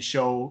 hopefully he can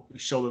show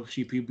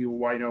the people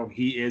why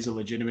he is a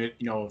legitimate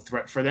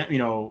threat for them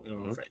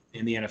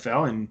in the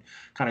NFL and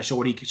kind of show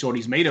what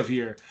he's made of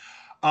here.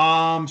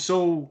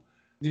 So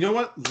you know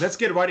what? Let's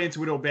get right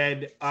into it,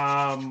 Obed.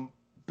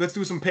 Let's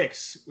do some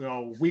picks.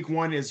 Week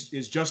 1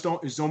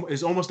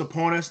 is almost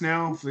upon us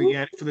now for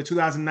the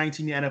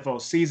 2019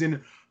 NFL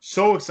season.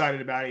 So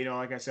excited about it.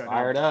 Like I said,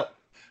 fired up.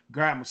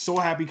 I'm so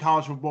happy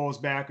college football is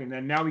back, and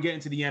then now we get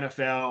into the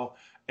NFL.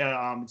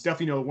 It's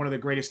definitely one of the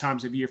greatest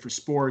times of year for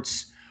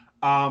sports.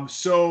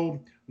 So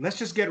let's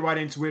just get right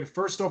into it.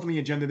 First off on the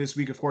agenda this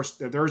week, of course,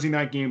 the Thursday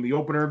night game, the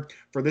opener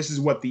for this is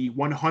the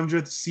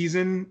 100th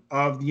season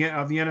of the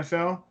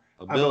NFL.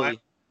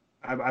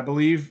 I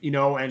believe, and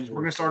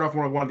we're going to start off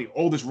with one of the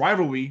oldest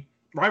rivalries,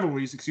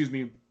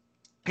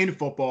 in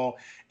football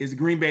is the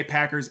Green Bay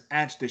Packers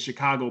at the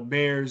Chicago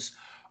Bears.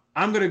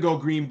 I'm going to go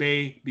Green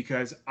Bay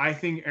because I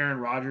think Aaron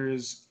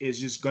Rodgers is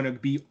just going to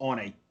be on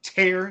a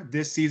tear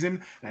this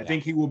season. And I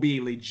think he will be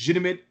a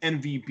legitimate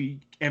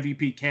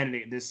MVP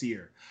candidate this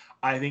year.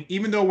 I think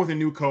even though with a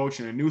new coach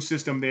and a new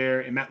system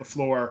there and Matt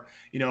LaFleur,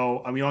 we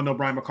all know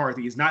Brian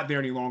McCarthy is not there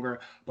any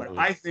longer. But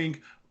I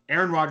think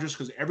Aaron Rodgers,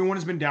 because everyone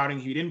has been doubting,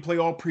 he didn't play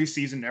all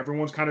preseason.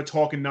 Everyone's kind of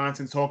talking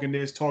nonsense, talking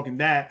this, talking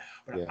that.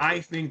 But I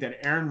think that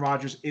Aaron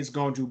Rodgers is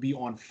going to be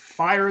on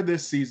fire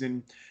this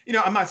season.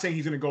 I'm not saying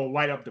he's going to go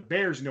light up the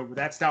Bears, with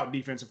that stout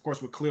defense. Of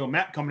course, with Khalil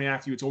Mack coming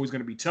after you, it's always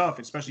going to be tough,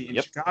 especially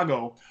in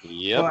Chicago.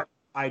 But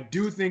I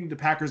do think the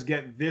Packers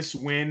get this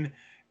win.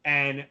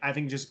 And I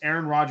think just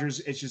Aaron Rodgers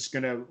is just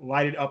going to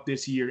light it up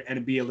this year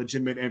and be a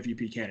legitimate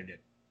MVP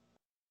candidate.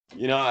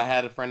 I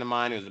had a friend of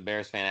mine who was a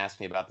Bears fan ask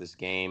me about this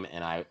game,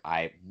 and I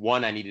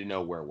needed to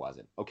know where was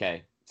it.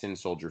 Okay, it's in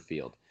Soldier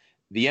Field.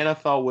 The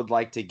NFL would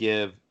like to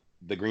give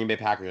the Green Bay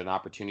Packers an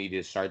opportunity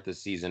to start the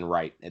season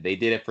right. They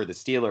did it for the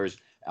Steelers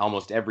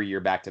almost every year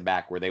back to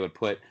back, where they would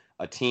put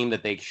a team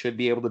that they should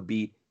be able to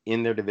beat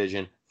in their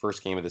division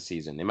first game of the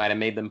season. They might have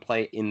made them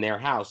play in their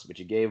house, but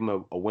you gave them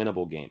a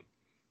winnable game.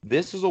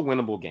 This is a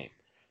winnable game.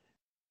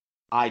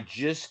 I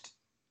just,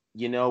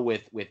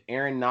 with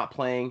Aaron not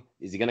playing,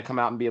 is he going to come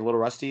out and be a little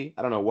rusty?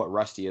 I don't know what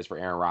rusty is for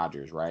Aaron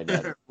Rodgers, right?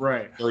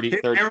 Right.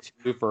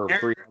 32 for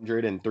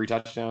 300 and 3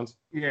 touchdowns.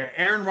 Yeah,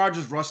 Aaron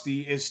Rodgers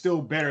rusty is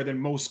still better than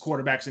most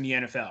quarterbacks in the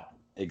NFL.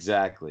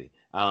 Exactly.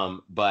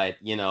 But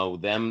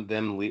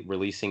them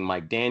releasing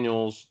Mike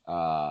Daniels,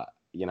 I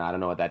don't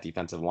know what that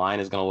defensive line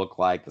is going to look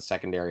like. The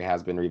secondary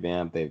has been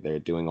revamped. They're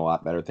doing a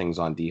lot better things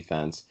on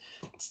defense.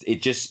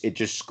 It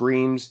just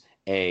screams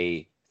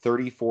a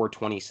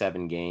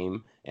 34-27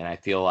 game, and I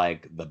feel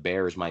like the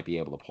Bears might be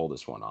able to pull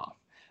this one off.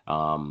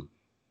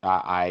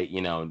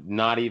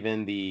 Not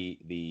even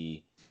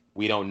the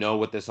we don't know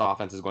what this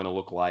offense is going to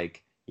look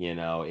like.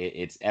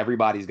 It's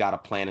everybody's got a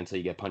plan until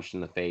you get punched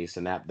in the face,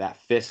 and that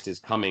fist is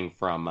coming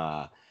from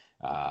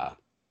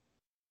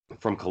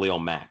Khalil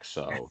Mack.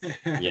 So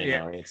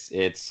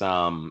it's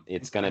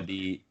gonna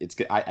be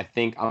I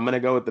think I'm gonna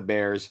go with the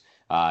Bears.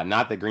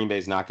 Not that Green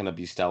Bay's not gonna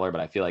be stellar, but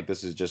I feel like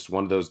this is just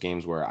one of those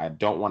games where I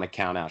don't want to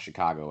count out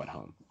Chicago at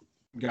home.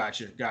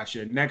 Gotcha.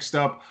 Next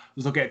up,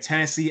 let's look at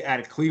Tennessee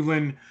at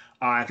Cleveland.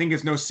 I think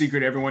it's no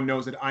secret. Everyone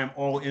knows that I'm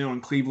all in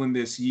on Cleveland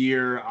this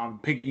year. I'm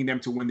picking them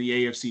to win the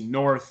AFC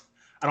North.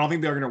 I don't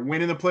think they're going to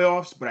win in the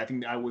playoffs, but I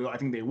think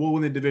they will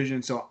win the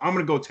division. So I'm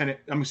going to go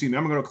I'm going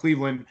to go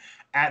Cleveland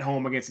at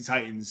home against the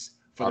Titans.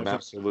 I'm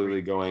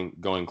absolutely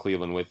going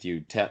Cleveland with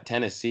you.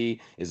 Tennessee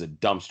is a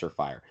dumpster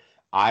fire.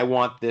 I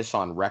want this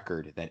on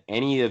record that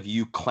any of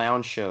you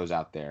clown shows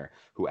out there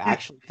who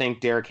actually think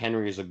Derrick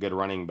Henry is a good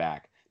running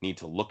back need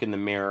to look in the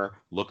mirror,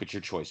 look at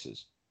your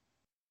choices.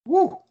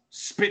 Woo!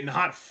 Spitting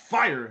hot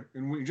fire,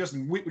 and just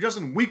in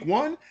week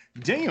one.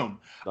 Damn!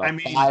 The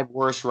 5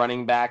 worst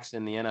running backs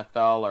in the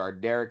NFL are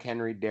Derrick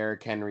Henry,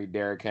 and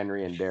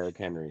Derrick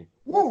Henry.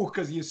 Woo!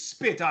 Because you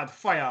spit hot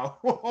fire.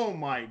 Oh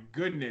my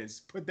goodness!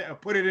 Put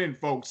it in,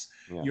 folks.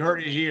 Yeah. You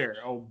heard it here.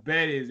 Obed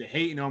is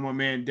hating on my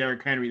man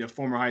Derrick Henry, the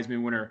former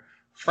Heisman winner.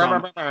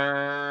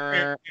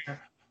 Fire.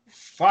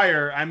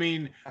 I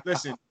mean,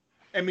 listen.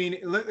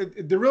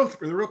 The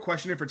real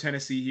question for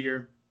Tennessee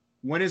here.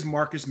 When is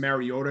Marcus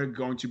Mariota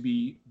going to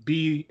be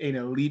an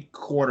elite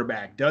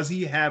quarterback? Does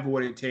he have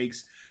what it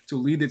takes to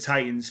lead the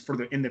Titans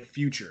in the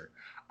future?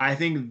 I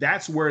think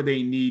that's where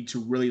they need to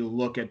really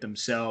look at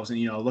themselves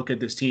and look at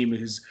this team,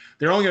 because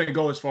they're only going to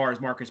go as far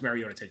as Marcus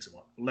Mariota takes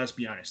them. Let's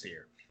be honest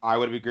here. I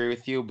would agree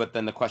with you, but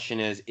then the question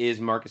is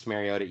Marcus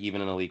Mariota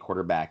even an elite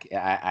quarterback?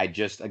 I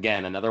just,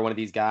 again, another one of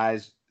these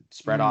guys,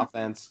 spread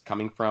offense,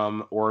 coming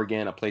from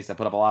Oregon, a place that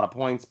put up a lot of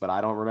points, but I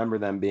don't remember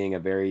them being a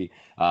very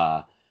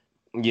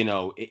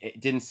it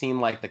didn't seem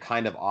like the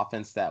kind of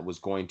offense that was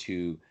going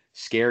to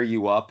scare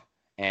you up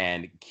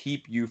and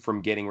keep you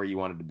from getting where you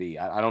wanted to be.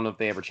 I don't know if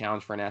they ever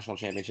challenged for a national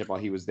championship while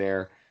he was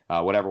there,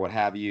 what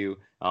have you.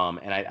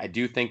 And I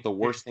do think the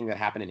worst thing that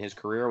happened in his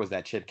career was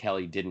that Chip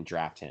Kelly didn't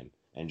draft him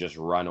and just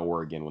run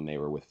Oregon when they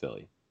were with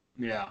Philly.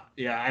 Yeah.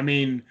 I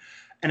mean,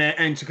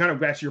 and to kind of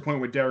back to your point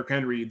with Derrick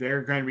Henry,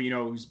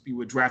 he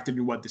was drafted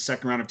in the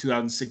second round of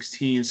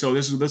 2016. So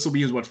this will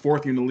be his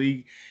 4th year in the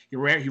league. He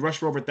rushed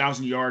for over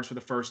 1,000 yards for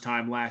the first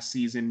time last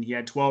season. He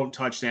had 12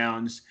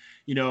 touchdowns.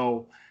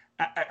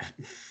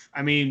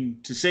 I mean,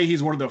 to say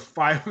he's one of the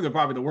 5,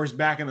 probably the worst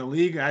back in the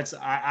league,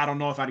 I don't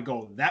know if I'd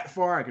go that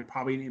far. I could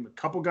probably name a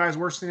couple guys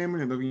worse than him,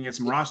 and looking at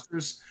some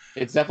rosters.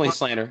 It's definitely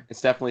slander.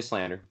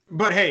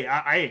 But hey,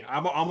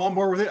 I'm on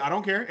board with it. I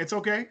don't care. It's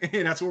okay.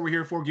 And that's what we're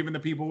here for, giving the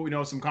people,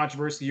 some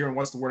controversy here and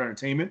what's the word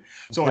entertainment.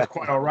 So it's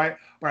quite all right.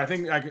 But I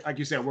think, like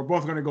you said, we're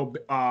both going to go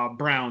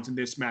Browns in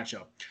this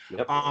matchup.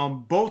 Yep.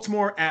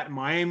 Baltimore at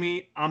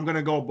Miami. I'm going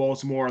to go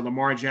Baltimore.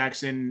 Lamar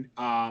Jackson,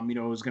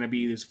 is going to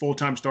be this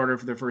full-time starter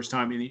for the first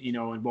time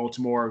in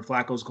Baltimore.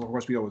 Flacco's, of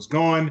course, was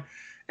gone.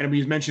 And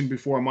we mentioned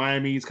before,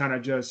 Miami's kind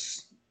of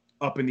just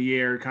up in the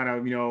air, kind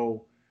of,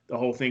 the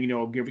whole thing,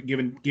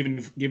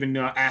 giving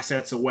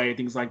assets away,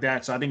 things like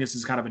that. So I think this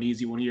is kind of an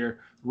easy one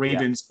here.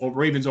 Ravens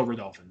over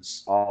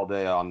Dolphins. All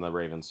day on the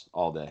Ravens,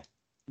 all day.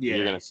 Yeah.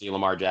 You're going to see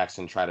Lamar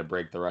Jackson try to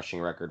break the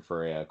rushing record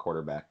for a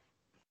quarterback.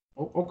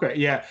 Oh, okay,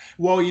 yeah.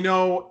 Well,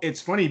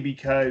 it's funny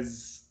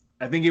because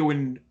I think it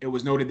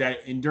was noted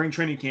that during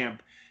training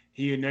camp,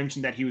 he had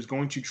mentioned that he was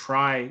going to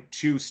try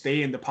to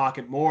stay in the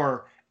pocket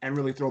more and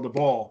really throw the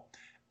ball.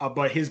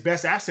 But his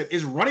best asset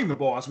is running the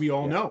ball, as we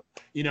all know,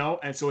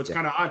 and so it's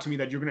kind of odd to me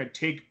that you're going to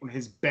take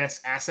his best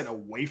asset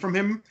away from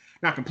him.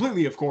 Not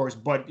completely, of course,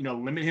 but,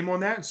 limit him on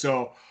that.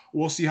 So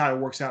we'll see how it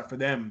works out for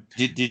them.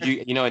 Did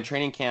you, in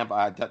training camp,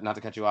 not to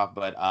cut you off,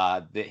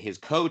 but his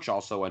coach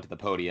also went to the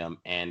podium,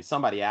 and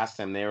somebody asked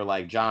him, they were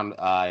like, John,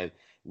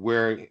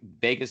 where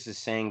Vegas is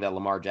saying that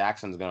Lamar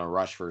Jackson's going to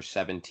rush for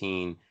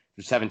 17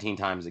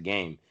 times a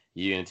game,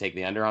 you going to take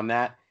the under on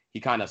that?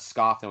 He kind of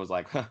scoffed and was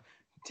like,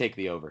 take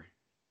the over.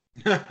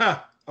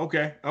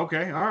 Okay. All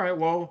right.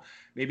 Well,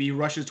 maybe he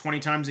rushes 20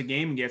 times a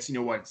game and gets,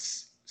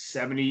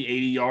 70,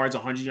 80 yards,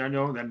 100 yards.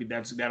 No,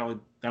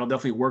 that'll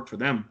definitely work for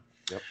them.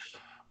 Yep.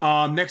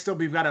 Next up,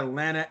 we've got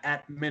Atlanta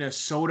at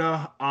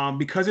Minnesota.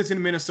 Because it's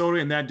in Minnesota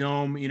in that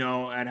dome,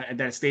 at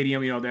that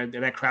stadium,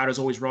 that crowd is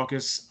always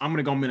raucous. I'm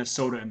gonna go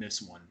Minnesota in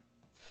this one.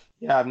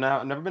 Yeah, I've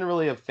never been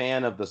really a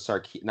fan of the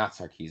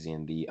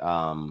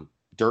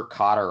Dirk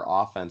Cotter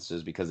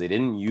offenses because they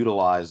didn't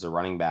utilize the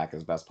running back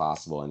as best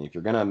possible. And if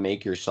you're gonna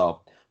make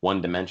yourself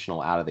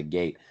one-dimensional out of the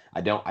gate,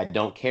 I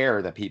don't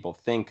care that people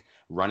think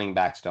running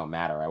backs don't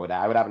matter. I would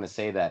happen to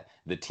say that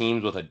the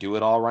teams with a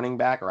do-it-all running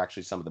back are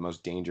actually some of the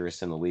most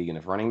dangerous in the league. And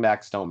if running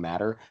backs don't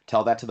matter,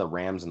 tell that to the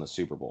Rams in the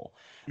Super Bowl.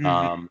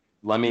 Mm-hmm.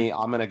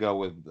 I'm going to go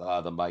with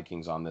the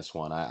Vikings on this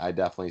one. I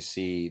definitely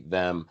see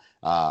them,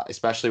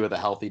 especially with a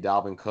healthy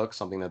Dalvin Cook,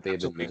 something that they've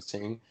been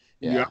missing.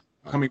 Yeah.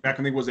 Coming back,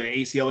 I think it was an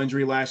ACL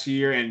injury last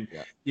year. And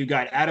you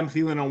got Adam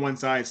Thielen on one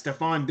side,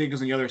 Stephon Diggs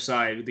on the other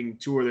side. I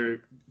think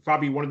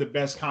probably one of the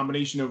best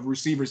combination of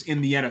receivers in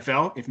the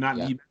NFL, if not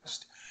the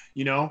best.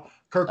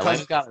 Kirk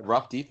Cousins got a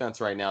rough defense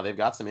right now. They've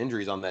got some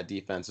injuries on that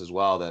defense as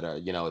well that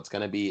are,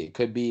 it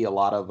could be a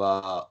lot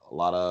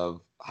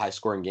of high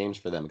scoring games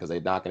for them because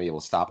they're not going to be able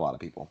to stop a lot of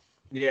people.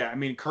 Yeah, I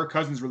mean, Kirk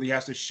Cousins really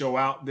has to show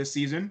out this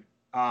season.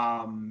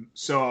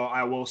 So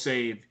I will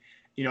say,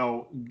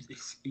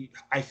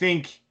 I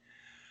think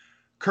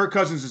Kirk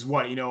Cousins is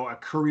a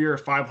career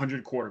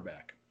 500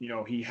 quarterback.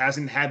 He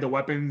hasn't had the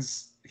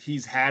weapons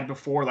he's had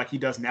before like he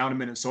does now in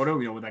Minnesota,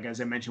 like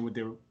as I mentioned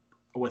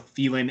with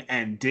Thielen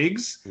and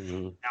Diggs.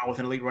 Mm-hmm. Now with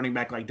an elite running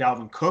back like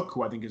Dalvin Cook,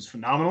 who I think is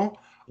phenomenal.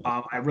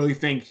 I really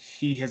think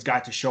he has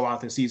got to show out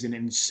this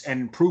season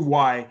and prove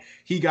why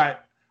he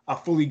got a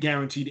fully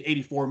guaranteed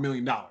 $84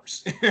 million.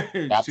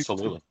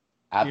 Absolutely.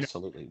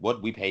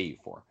 What we pay you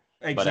for.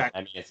 Exactly. But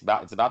I mean, it's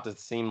about to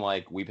seem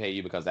like we pay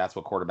you because that's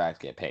what quarterbacks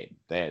get paid.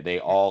 They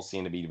all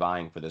seem to be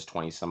vying for this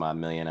 20 some odd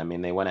million. I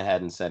mean, they went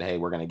ahead and said, hey,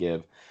 we're going to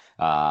give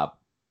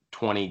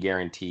 20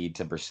 guaranteed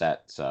to Brissett.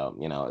 So,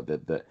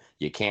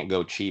 you can't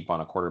go cheap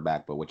on a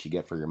quarterback, but what you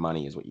get for your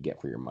money is what you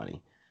get for your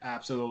money.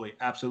 Absolutely.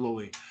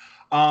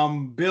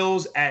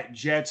 Bills at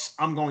Jets.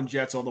 I'm going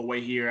Jets all the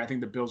way here. I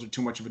think the Bills are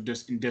too much of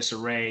in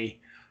disarray.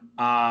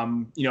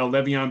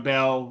 Le'Veon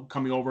Bell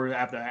coming over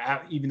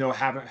after, even though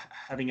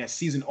having a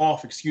season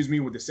off, with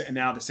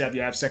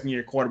you have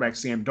second-year quarterback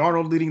Sam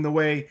Darnold leading the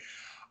way.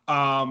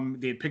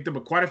 They picked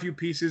up quite a few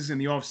pieces in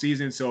the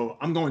offseason, so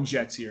I'm going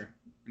Jets here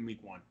in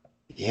week 1.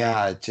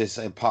 Yeah, just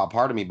a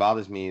part of me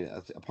bothers me.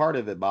 A part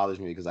of it bothers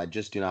me because I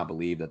just do not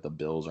believe that the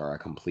Bills are a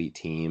complete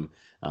team.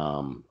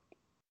 I'll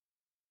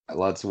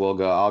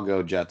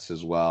go Jets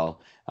as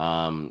well.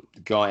 And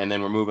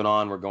then we're moving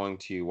on. We're going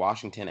to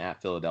Washington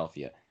at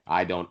Philadelphia.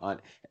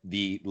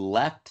 The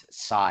left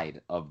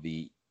side of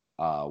the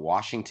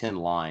Washington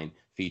line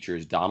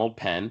features Donald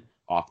Penn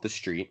off the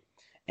street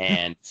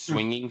and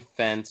swinging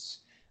fence.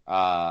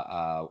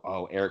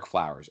 Eric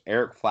Flowers.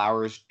 Eric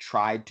Flowers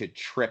tried to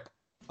trip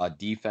a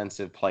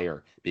defensive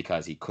player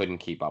because he couldn't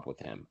keep up with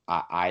him.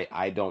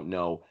 I don't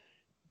know.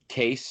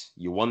 Case,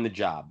 you won the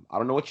job. I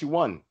don't know what you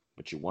won,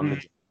 but you won the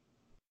job.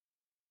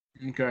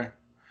 Okay.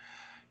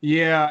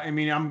 Yeah, I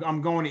mean,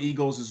 I'm going to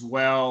Eagles as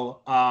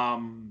well.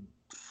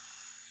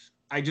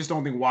 I just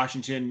don't think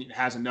Washington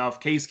has enough.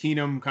 Case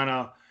Keenum kind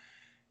of,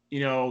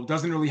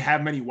 doesn't really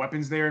have many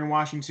weapons there in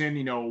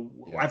Washington.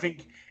 I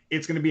think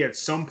it's going to be at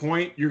some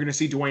point you're going to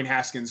see Dwayne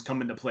Haskins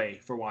come into play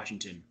for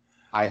Washington.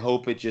 I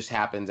hope it just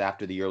happens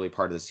after the early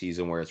part of the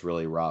season where it's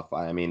really rough.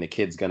 I mean, the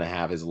kid's going to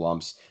have his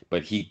lumps,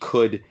 but he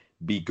could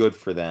be good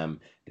for them.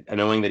 And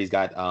knowing that he's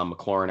got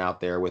McLaurin out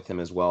there with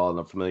him as well and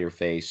a familiar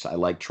face. I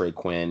like Trey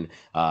Quinn,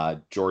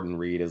 Jordan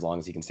Reed, as long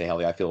as he can stay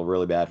healthy. I feel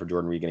really bad for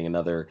Jordan Reed getting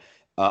another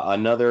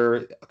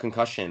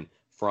concussion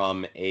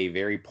from a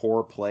very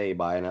poor play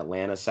by an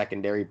Atlanta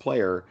secondary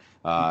player,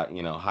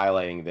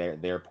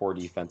 highlighting their poor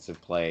defensive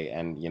play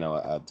and,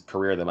 a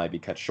career that might be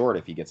cut short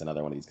if he gets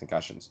another one of these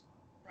concussions.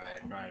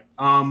 Right.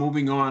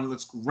 Moving on,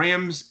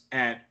 Rams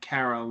at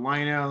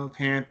Carolina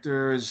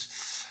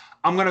Panthers.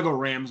 I'm going to go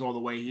Rams all the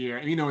way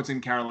here. It's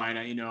in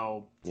Carolina,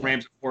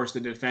 Rams, of course, the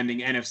defending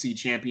NFC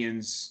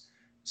champions.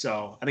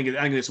 So I think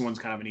this one's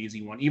kind of an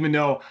easy one, even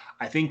though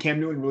I think Cam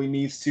Newton really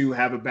needs to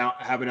have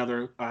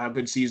another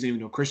good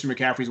season. Christian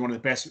McCaffrey is one of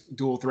the best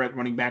dual threat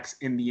running backs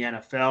in the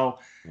NFL.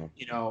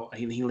 Yeah.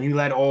 He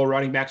led all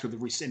running backs with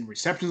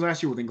receptions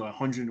last year. I think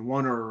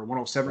 101 or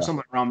 107 or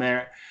something around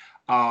there.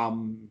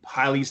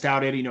 Highly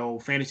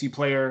touted, fantasy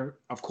player,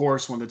 of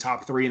course, one of the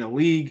top 3 in the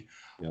league.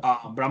 Yeah.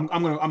 But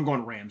I'm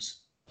going Rams.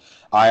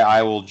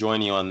 I will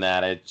join you on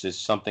that. It's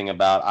just something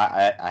about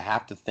I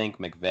have to think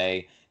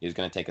McVay is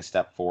going to take a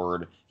step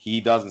forward. He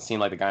doesn't seem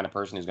like the kind of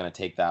person who's going to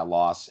take that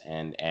loss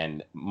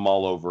and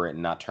mull over it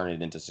and not turn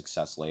it into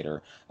success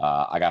later.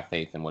 I got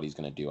faith in what he's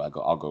going to do.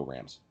 I'll go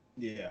Rams.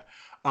 Yeah.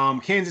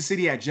 Kansas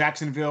City at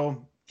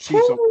Jacksonville.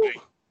 Chiefs. Okay.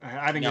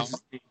 I think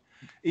it's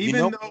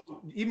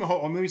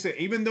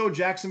even though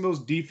Jacksonville's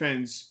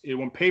defense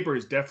on paper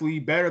is definitely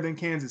better than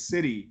Kansas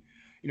City.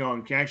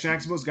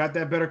 Jacksonville's got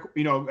that better,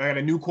 got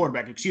a new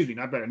quarterback,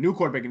 new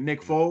quarterback in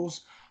Nick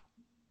Foles.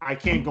 I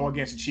can't go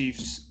against the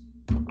Chiefs.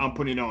 I'm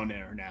putting it on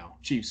there now.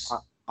 Chiefs.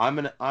 I'm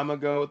gonna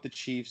go with the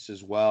Chiefs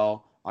as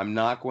well. I'm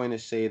not going to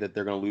say that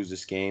they're going to lose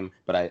this game,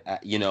 but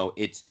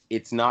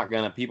it's not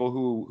gonna. People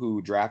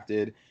who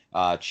drafted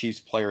Chiefs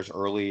players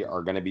early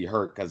are going to be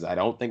hurt because I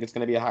don't think it's going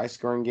to be a high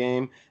scoring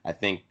game. I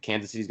think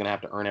Kansas City's going to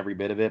have to earn every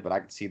bit of it, but I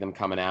could see them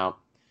coming out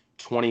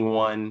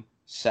 21-7,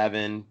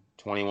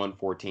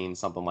 21-14,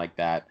 something like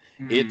that.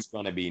 It's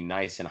going to be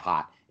nice and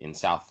hot in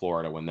South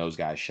Florida when those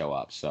guys show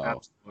up. So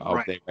Absolutely. I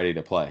hope they're ready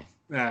to play.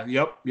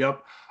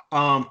 Yep.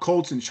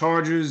 Colts and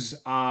Chargers.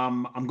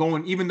 I'm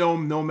going, even though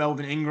no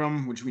Melvin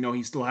Ingram, which we know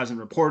he still hasn't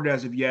reported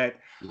as of yet.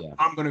 Yeah.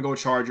 I'm going to go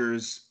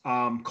Chargers.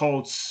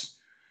 Colts,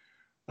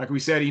 like we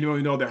said,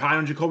 they're high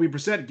on Jacoby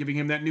Brissett, giving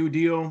him that new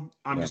deal.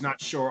 I'm just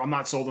not sure. I'm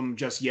not sold them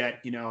just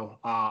yet.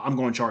 I'm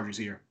going Chargers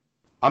here.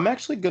 I'm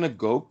actually going to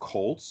go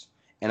Colts,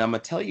 and I'm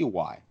going to tell you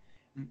why.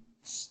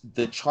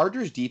 The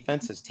Chargers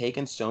defense has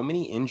taken so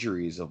many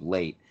injuries of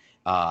late.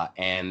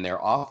 And their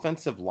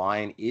offensive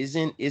line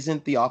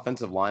isn't the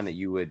offensive line that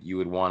you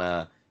would want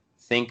to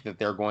think that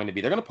they're going to be.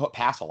 They're going to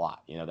pass a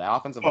lot. The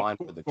offensive line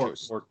for the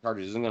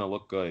Chargers isn't going to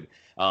look good.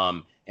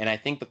 And I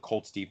think the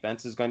Colts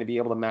defense is going to be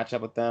able to match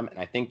up with them. And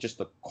I think just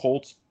the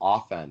Colts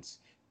offense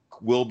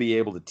will be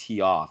able to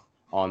tee off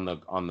on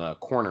the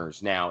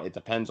corners. Now it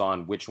depends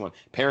on which one.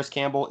 Paris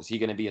Campbell, is he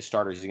going to be a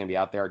starter? Is he going to be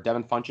out there?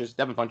 Devin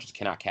Funchess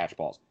cannot catch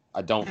balls.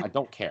 I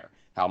don't care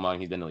how long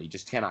he's been. He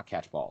just cannot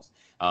catch balls.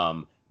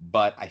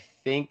 But I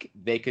think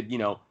they could,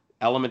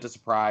 element of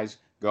surprise,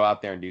 go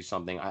out there and do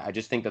something. I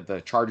just think that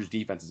the Chargers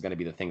defense is going to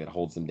be the thing that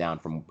holds them down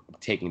from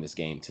taking this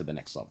game to the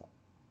next level.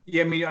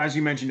 Yeah, I mean, as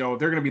you mentioned, they're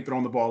going to be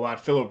throwing the ball a lot.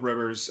 Phillip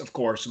Rivers, of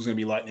course, is going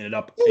to be lighting it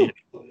up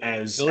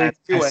as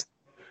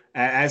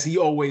he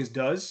always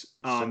does.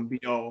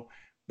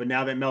 But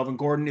now that Melvin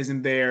Gordon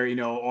isn't there,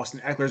 Austin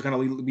Eckler is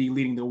going to be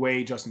leading the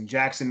way. Justin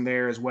Jackson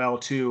there as well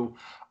too.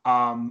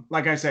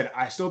 Like I said,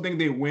 I still think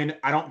they win.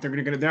 I don't think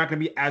they're not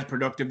going to be as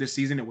productive this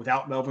season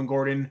without Melvin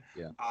Gordon.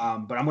 Yeah.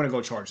 But I'm going to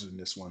go Chargers in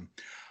this one.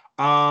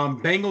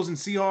 Bengals and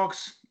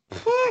Seahawks.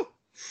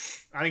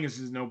 I think this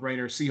is a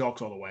no-brainer.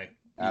 Seahawks all the way.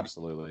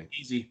 Absolutely.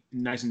 Easy,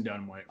 nice and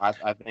done way.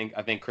 I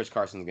think Chris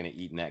Carson's going to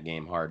eat in that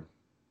game hard.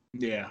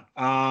 Yeah.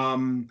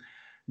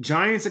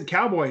 Giants and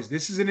Cowboys.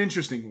 This is an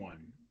interesting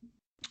one.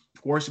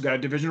 Of course, we got a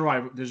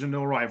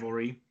divisional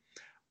rivalry.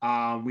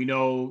 We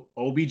know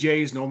OBJ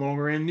is no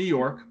longer in New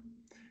York.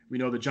 We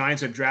know the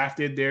Giants have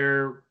drafted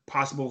their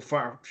possible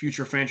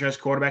future franchise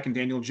quarterback in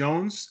Daniel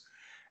Jones.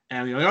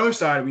 And on the other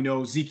side, we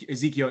know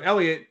Ezekiel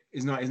Elliott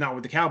is not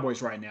with the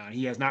Cowboys right now, and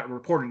he has not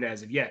reported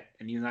as of yet.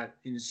 And he's not.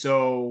 And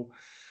so,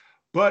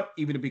 but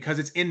even because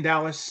it's in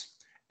Dallas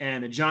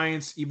and the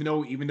Giants, even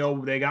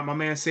though they got my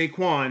man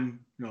Saquon,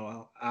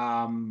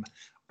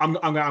 I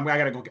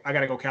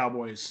gotta go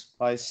Cowboys.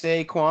 By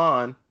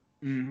Saquon.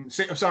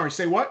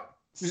 Say what?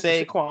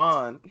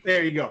 Saquon.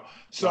 There you go.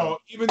 So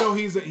even though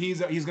he's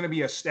going to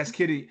be that's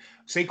kiddie,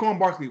 Saquon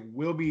Barkley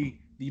will be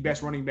the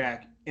best running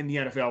back in the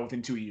NFL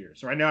within 2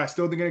 years. Right now, I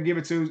still think they're going to give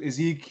it to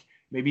Zeke,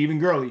 maybe even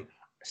Gurley.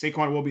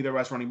 Saquon will be the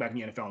best running back in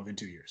the NFL within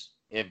 2 years.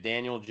 If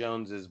Daniel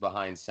Jones is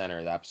behind center,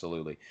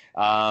 absolutely.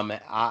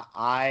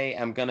 I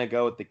am going to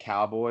go with the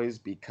Cowboys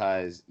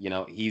because,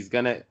 he's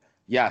going to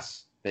 –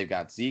 yes, they've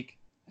got Zeke,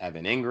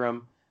 Evan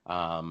Ingram.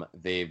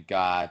 They've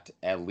got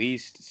at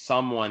least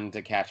someone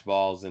to catch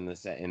balls in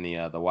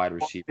the wide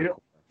receiver.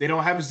 They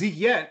don't have Zeke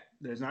yet.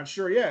 That's not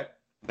sure yet.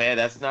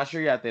 That's not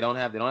sure yet. They don't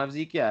have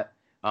Zeke yet.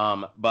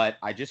 But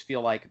I just feel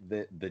like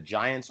the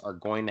Giants are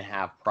going to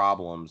have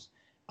problems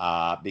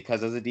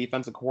because as a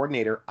defensive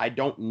coordinator, I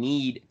don't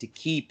need to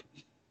keep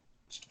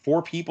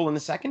 4 people in the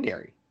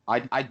secondary.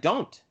 I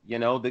don't.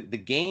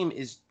 The game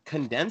is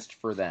condensed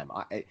for them.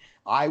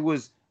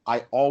 I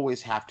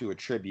always have to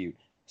attribute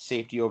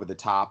safety over the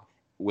top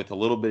with a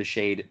little bit of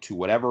shade to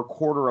whatever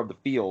quarter of the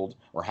field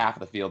or half of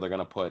the field they're going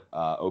to put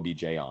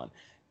OBJ on.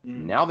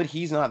 Now that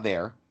he's not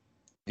there,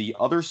 the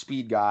other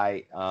speed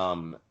guy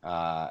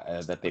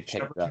that they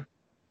picked up,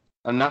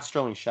 not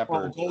Sterling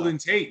Shepard. Golden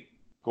Tate.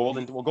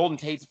 Golden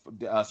Tate's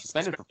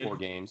suspended for 4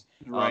 games.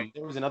 Right.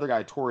 There was another guy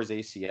who tore his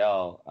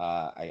ACL.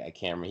 I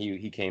can't remember.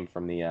 He came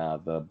from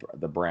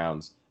the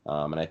Browns,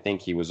 and I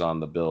think he was on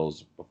the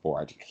Bills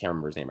before. I can't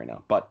remember his name right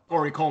now. But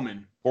Corey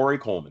Coleman.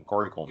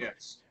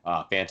 Yes.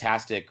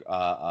 Fantastic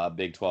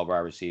Big 12 wide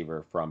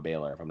receiver from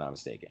Baylor, if I'm not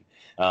mistaken.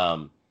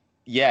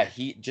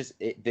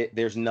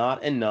 There's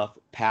not enough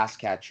pass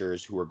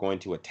catchers who are going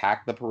to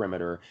attack the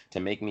perimeter to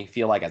make me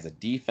feel like as a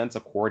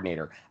defensive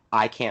coordinator,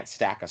 I can't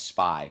stack a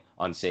spy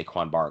on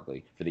Saquon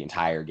Barkley for the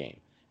entire game,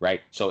 right?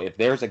 So if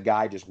there's a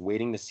guy just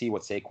waiting to see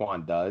what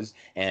Saquon does,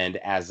 and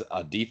as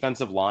a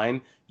defensive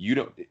line,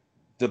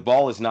 the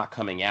ball is not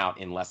coming out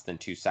in less than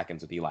 2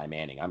 seconds with Eli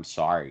Manning. I'm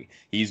sorry.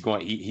 He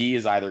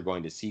is either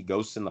going to see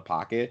ghosts in the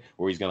pocket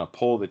or he's going to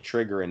pull the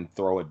trigger and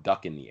throw a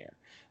duck in the air.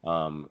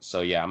 I'm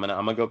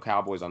gonna go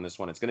Cowboys on this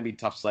one. It's gonna be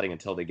tough sledding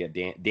until they get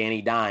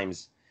Danny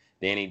Dimes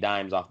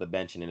off the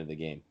bench and into the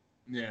game.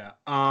 Yeah.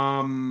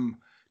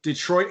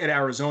 Detroit at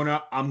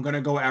Arizona. I'm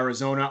gonna go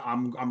Arizona.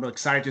 I'm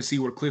excited to see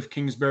what Cliff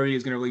Kingsbury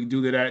is gonna really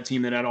do to that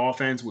team, to that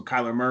offense with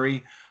Kyler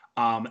Murray.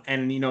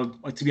 And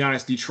to be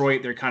honest,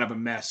 Detroit, they're kind of a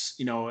mess.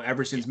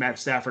 Ever since Matt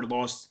Stafford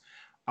lost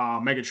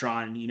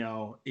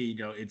Megatron,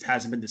 it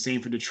hasn't been the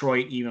same for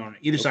Detroit, even on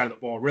either side of the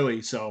ball,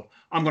 really. So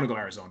I'm going to go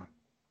Arizona.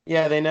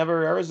 Yeah, they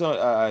never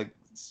Arizona.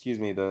 Excuse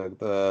me.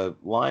 The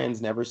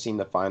Lions never seem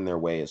to find their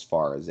way as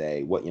far as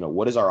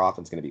what is our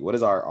offense going to be? What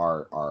is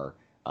our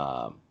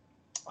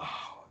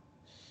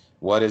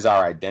what is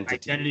our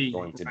identity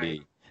going to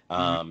be?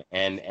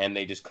 And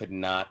they just could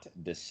not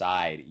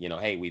decide.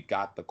 Hey, we've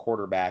got the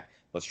quarterback.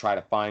 Let's try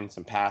to find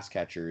some pass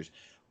catchers.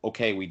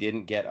 Okay, we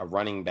didn't get a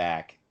running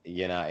back.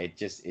 It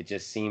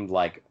just seemed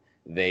like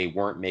they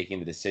weren't making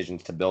the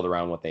decisions to build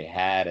around what they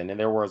had, and then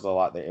there was a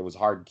lot. It was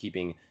hard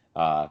keeping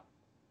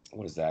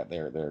what is that?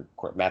 Their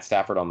Matt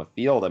Stafford on the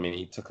field. I mean,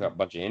 he took a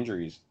bunch of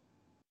injuries.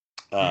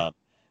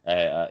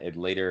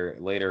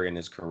 Later in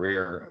his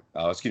career,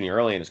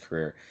 early in his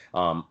career.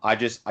 I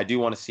do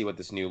want to see what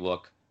this new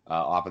look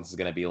offense is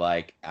going to be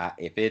like.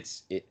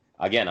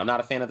 Again, I'm not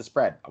a fan of the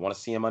spread. I want to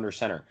see him under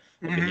center.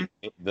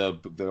 The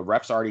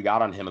refs already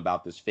got on him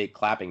about this fake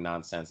clapping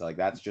nonsense. Like,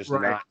 that's just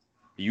not.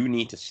 You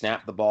need to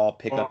snap the ball,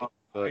 pick up.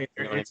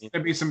 It's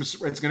going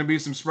to be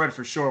some spread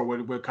for sure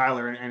with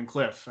Kyler and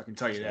Cliff. I can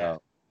tell you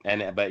that.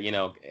 But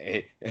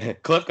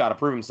Cliff got to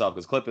prove himself,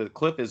 because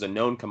Cliff is a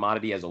known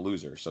commodity as a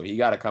loser, so he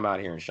got to come out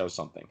here and show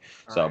something.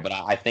 But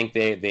I think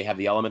they have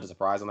the element of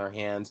surprise on their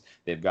hands.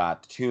 They've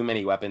got too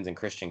many weapons in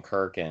Christian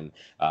Kirk and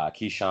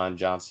Keyshawn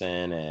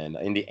Johnson and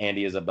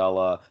Andy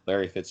Isabella,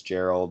 Larry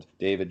Fitzgerald,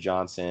 David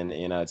Johnson.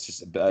 It's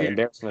just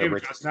embarrassment.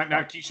 David Johnson,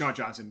 not Keyshawn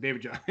Johnson,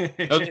 David Johnson.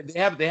 Okay, they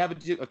have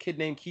a kid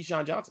named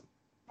Keyshawn Johnson.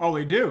 Oh,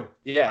 they do.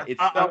 Yeah,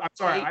 I'm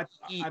sorry.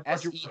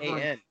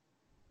 Kesean.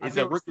 It's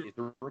a rookie. It's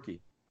a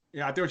rookie.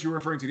 Yeah, I thought you were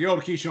referring to the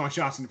old Keyshawn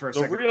Johnson for a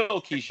second. The real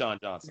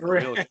Keyshawn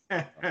Johnson.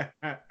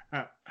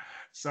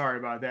 Sorry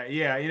about that.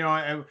 Yeah,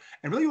 and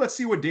really, let's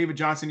see what David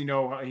Johnson,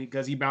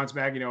 because he bounced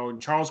back, and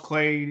Charles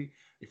Clay,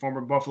 a former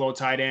Buffalo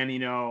tight end,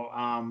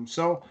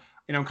 so,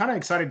 I'm kind of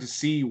excited to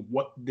see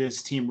what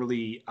this team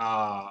really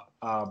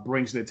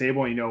brings to the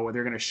table, what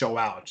they're going to show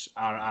out.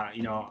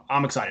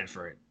 I'm excited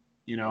for it,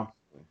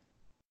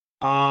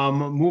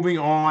 Moving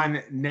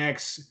on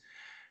next,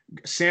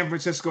 San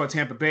Francisco at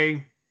Tampa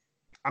Bay.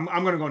 I'm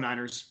going to go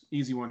Niners.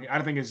 Easy one. I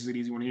don't think this is an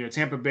easy one here.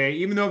 Tampa Bay,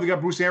 even though they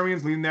got Bruce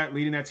Arians leading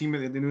that team,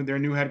 their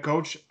new head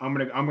coach, I'm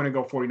going to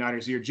go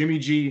 49ers here. Jimmy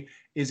G,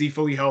 is he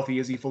fully healthy?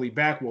 Is he fully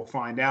back? We'll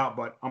find out,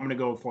 but I'm going to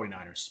go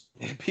 49ers.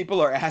 People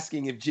are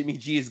asking if Jimmy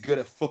G is good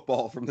at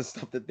football from the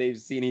stuff that they've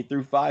seen. He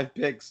threw 5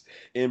 picks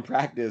in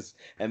practice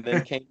and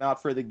then came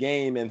out for the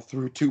game and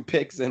threw 2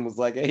 picks and was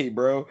like, hey,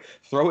 bro,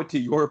 throw it to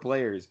your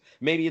players.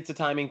 Maybe it's a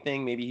timing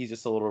thing. Maybe he's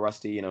just a little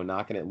rusty,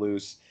 knocking it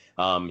loose.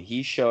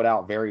 He showed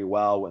out very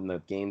well in the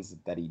games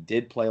that he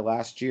did play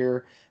last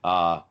year.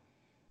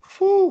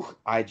 Who's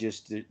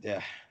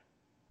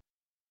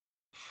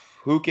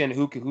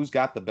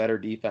got the better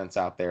defense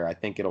out there? I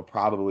think it'll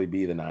probably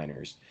be the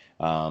Niners,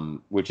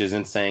 which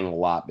isn't saying a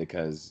lot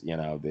because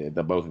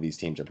the both of these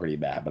teams are pretty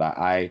bad. But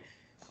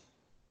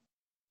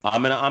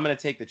I'm gonna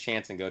take the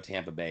chance and go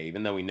Tampa Bay,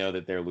 even though we know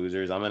that they're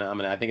losers.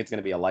 I think it's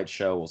gonna be a light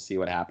show. We'll see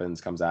what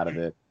comes out of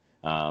it.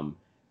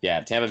 Yeah,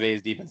 Tampa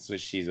Bay's defense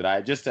Swiss cheese,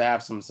 but just to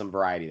have some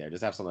variety there,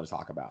 just have something to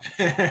talk about.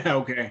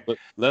 Okay.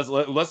 Let's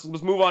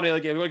move on to the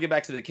other game. We're gonna get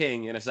back to the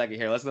King in a second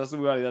here. Let's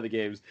move on to the other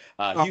games.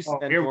 Houston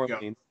and New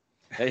Orleans.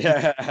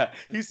 Yeah,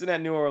 Houston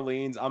and New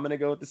Orleans. I'm gonna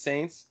go with the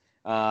Saints.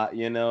 They're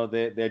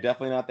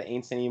definitely not the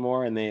Aints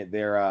anymore, and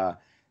they're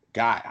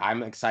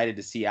I'm excited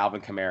to see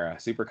Alvin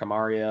Kamara, Super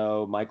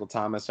Camario, Michael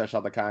Thomas fresh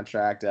out the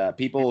contract.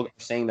 People are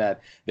saying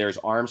that there's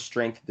arm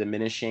strength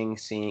diminishing,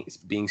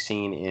 being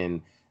seen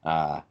in.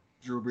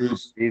 Drew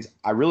Brees.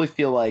 I really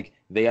feel like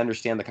they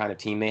understand the kind of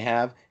team they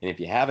have. And if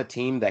you have a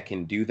team that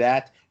can do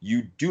that,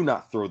 you do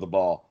not throw the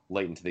ball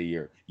late into the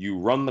year. You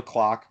run the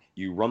clock,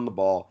 you run the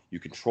ball, you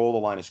control the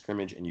line of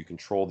scrimmage, and you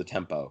control the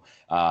tempo.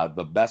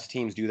 The best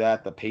teams do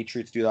that. The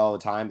Patriots do that all the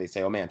time. They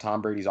say, oh, man,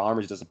 Tom Brady's arm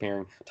is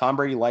disappearing. Tom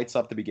Brady lights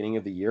up the beginning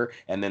of the year,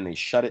 and then they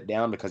shut it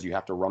down because you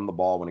have to run the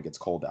ball when it gets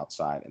cold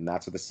outside. And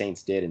that's what the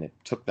Saints did, and it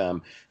took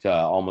them to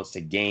almost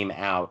a game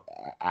out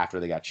after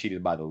they got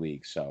cheated by the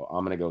league. So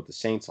I'm going to go with the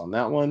Saints on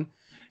that one.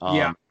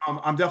 I'm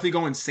definitely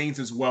going Saints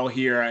as well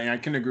here, and I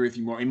can agree with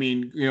you more. I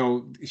mean,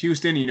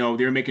 Houston,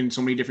 they're making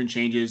so many different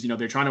changes.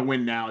 They're trying to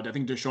win now. I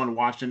think Deshaun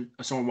Watson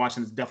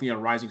is definitely a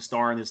rising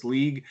star in this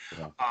league.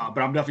 Yeah.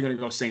 But I'm definitely going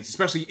to go Saints,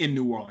 especially in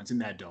New Orleans in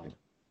that dome.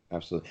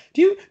 Absolutely.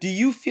 Do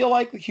you feel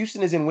like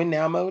Houston is in win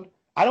now mode?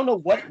 I don't know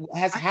what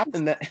has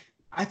happened that.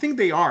 I think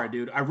they are,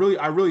 dude. I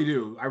really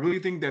do. I really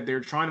think that they're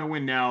trying to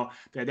win now.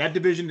 That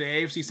division, the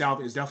AFC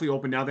South, is definitely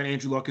open now that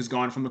Andrew Luck is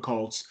gone from the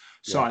Colts.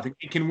 So yeah. I think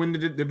they can win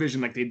the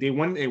division. Like they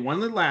won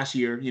it last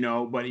year,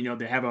 but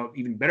they have a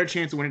even better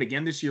chance to win it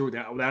again this year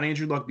without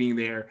Andrew Luck being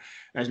there.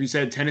 As we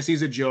said,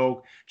 Tennessee's a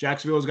joke.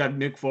 Jacksonville's got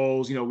Nick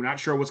Foles. We're not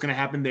sure what's going to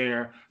happen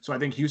there. So I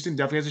think Houston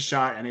definitely has a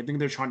shot, and I think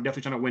they're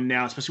definitely trying to win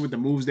now, especially with the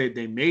moves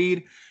they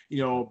made.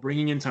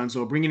 Bringing in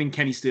Tunsil, bringing in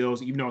Kenny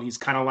Stills, even though he's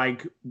kind of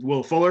like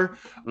Will Fuller.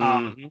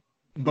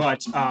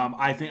 But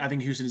I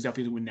think Houston is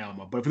definitely the win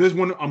now. But for this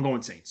one, I'm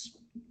going Saints.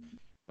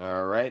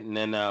 All right, and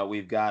then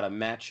we've got a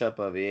matchup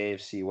of the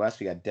AFC West.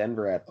 We got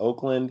Denver at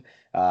Oakland.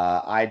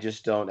 I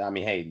just don't. I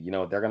mean, hey,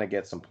 they're going to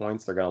get some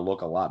points. They're going to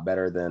look a lot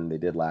better than they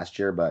did last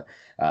year. But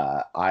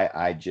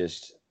I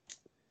just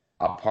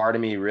a part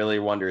of me really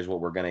wonders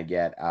what we're going to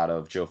get out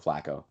of Joe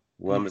Flacco.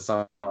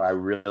 I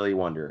really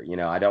wonder.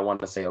 I don't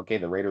want to say, okay,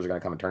 the Raiders are going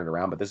to come and turn it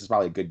around, but this is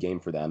probably a good game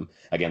for them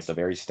against a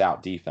very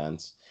stout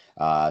defense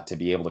to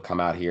be able to come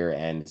out here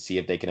and see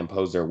if they can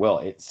impose their will.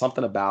 It's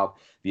something about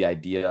the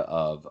idea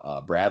of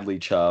Bradley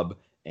Chubb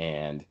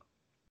and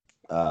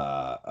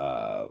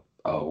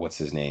what's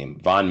his name?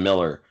 Von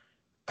Miller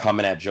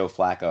coming at Joe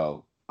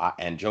Flacco.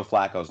 And Joe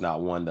Flacco's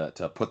not one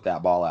to put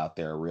that ball out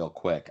there real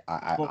quick.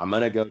 I'm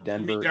going to go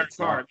Denver. Derek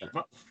Carr.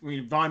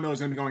 Von Miller's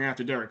going to be going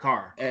after Derek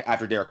Carr.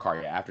 After Derek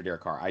Carr, yeah, after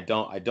Derek Carr. I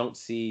don't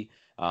see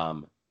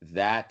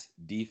that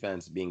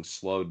defense being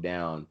slowed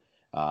down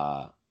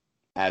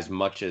as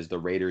much as the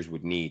Raiders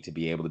would need to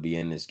be able to be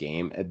in this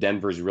game.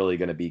 Denver's really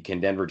going to be, can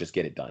Denver just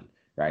get it done?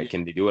 Right?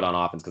 Can they do it on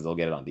offense because they'll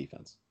get it on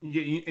defense? And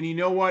you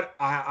know what?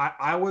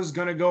 I was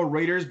going to go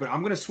Raiders, but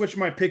I'm going to switch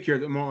my pick here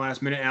at the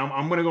last minute. And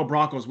I'm going to go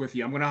Broncos with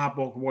you. I'm going to hop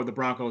aboard the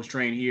Broncos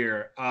train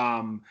here.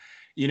 The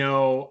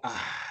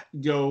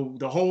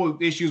whole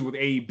issues with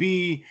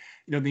AB,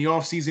 the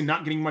offseason,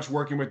 not getting much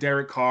working with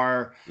Derek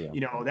Carr,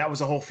 that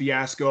was a whole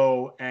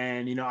fiasco.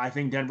 And, I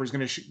think Denver's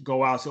going to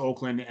go out to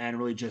Oakland and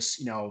really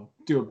just,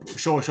 do a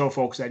show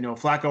folks that,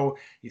 Flacco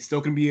is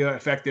still going to be an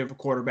effective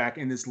quarterback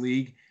in this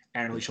league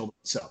and really show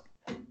himself.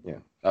 Yeah,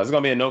 it's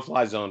going to be a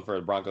no-fly zone for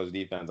the Broncos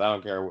defense. I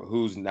don't care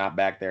who's not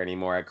back there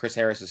anymore. Chris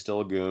Harris is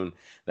still a goon.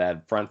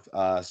 That front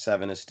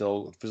seven is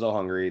still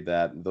hungry.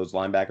 That those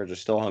linebackers are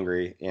still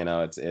hungry.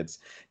 It's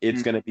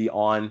going to be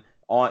on.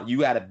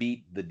 You got to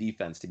beat the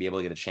defense to be able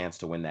to get a chance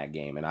to win that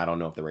game. And I don't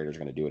know if the Raiders are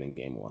going to do it in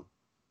game one.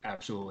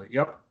 Absolutely.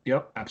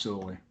 Yep.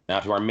 Absolutely. Now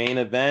to our main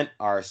event,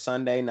 our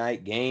Sunday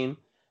night game.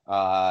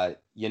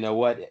 You know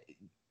what?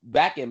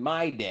 Back in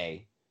my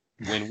day,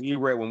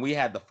 when we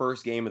had the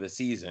first game of the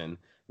season,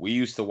 we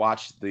used to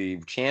watch the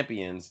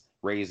champions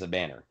raise a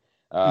banner.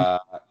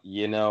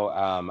 You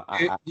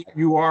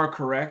are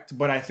correct,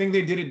 but I think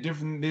they did it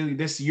differently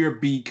this year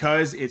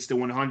because it's the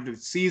 100th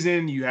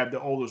season. You have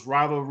the oldest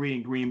rivalry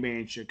in Green Bay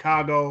and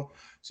Chicago.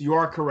 So you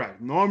are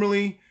correct.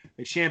 Normally,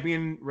 the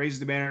champion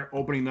raises the banner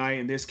opening night.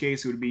 In this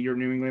case, it would be your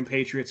New England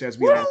Patriots, as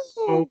we all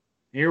know.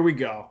 Here we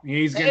go.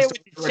 He's getting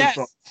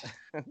ready.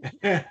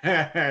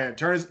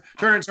 Turn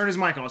his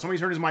mic off. Somebody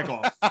turn his mic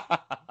off.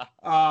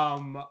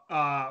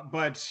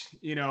 But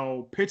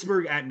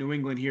Pittsburgh at New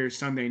England here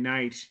Sunday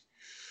night.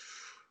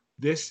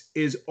 This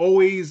is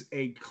always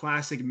a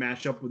classic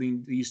matchup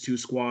between these two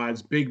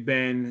squads. Big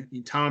Ben,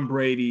 Tom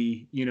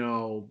Brady,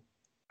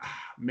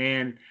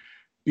 man,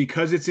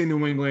 because it's in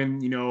New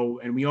England,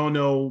 and we all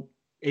know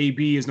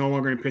AB is no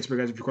longer in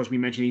Pittsburgh, as of course we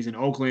mentioned he's in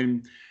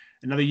Oakland.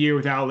 Another year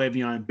without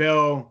Le'Veon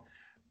Bell.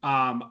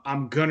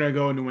 I'm gonna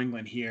go New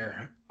England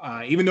here.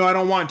 Even though I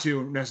don't want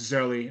to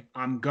necessarily,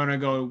 I'm gonna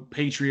go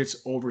Patriots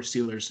over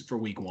Steelers for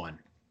Week 1.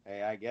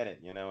 Hey, I get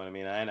it. You know what I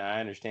mean? I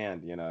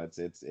understand.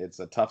 It's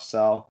a tough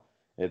sell.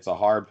 It's a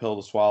hard pill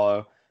to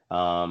swallow.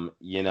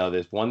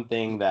 There's one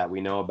thing that we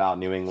know about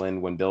New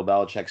England: when Bill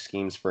Belichick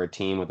schemes for a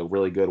team with a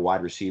really good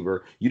wide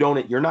receiver,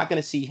 you're not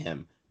going to see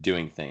him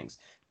doing things.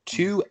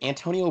 To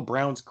Antonio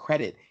Brown's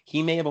credit,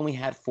 he may have only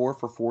had 4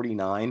 for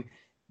 49,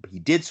 but he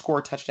did score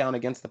a touchdown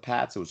against the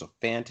Pats. It was a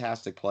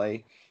fantastic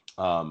play.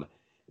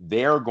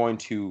 They're going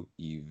to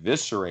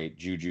eviscerate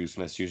Juju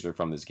Smith-Schuster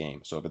from this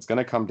game. So if it's going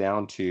to come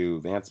down to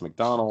Vance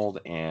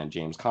McDonald and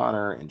James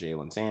Conner and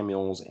Jalen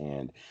Samuels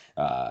and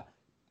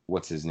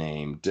what's his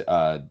name,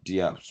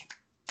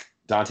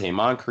 Dante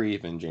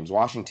Moncrief and James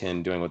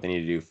Washington doing what they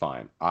need to do,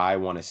 fine. I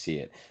want to see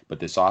it. But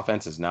this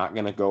offense is not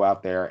going to go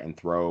out there and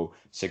throw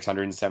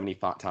 670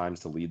 times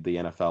to lead the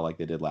NFL like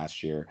they did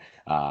last year.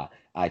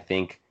 I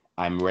think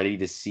I'm ready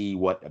to see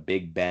what a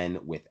Big Ben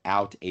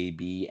without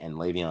AB and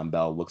Le'Veon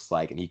Bell looks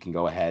like, and he can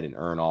go ahead and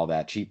earn all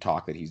that cheap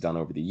talk that he's done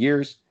over the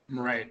years.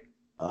 Right.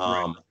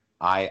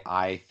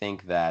 I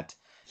think that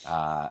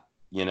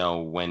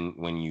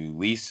when you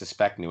least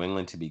suspect New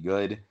England to be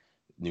good,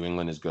 New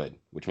England is good,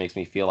 which makes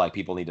me feel like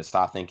people need to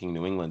stop thinking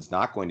New England's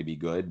not going to be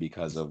good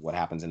because of what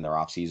happens in their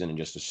offseason and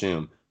just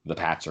assume the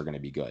Pats are going to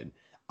be good.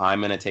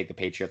 I'm going to take the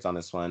Patriots on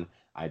this one.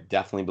 I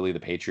definitely believe the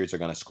Patriots are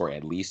going to score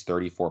at least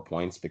 34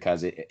 points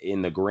because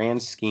in the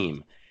grand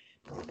scheme,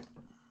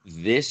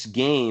 this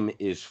game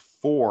is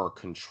for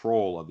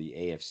control of the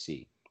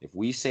AFC. If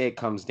we say it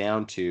comes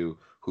down to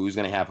who's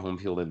going to have home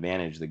field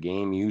advantage, the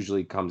game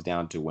usually comes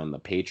down to when the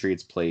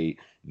Patriots play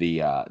the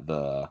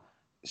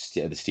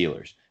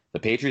Steelers. The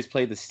Patriots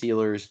played the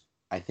Steelers,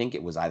 I think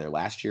it was either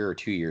last year or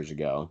 2 years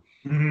ago,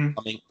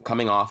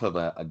 coming off of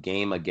a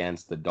game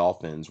against the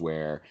Dolphins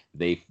where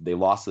they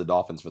lost to the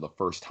Dolphins for the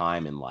first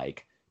time in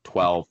like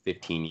 12,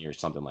 15 years,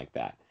 something like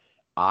that.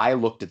 I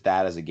looked at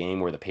that as a game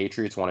where the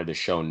Patriots wanted to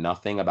show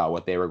nothing about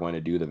what they were going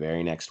to do the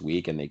very next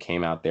week, and they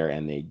came out there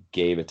and they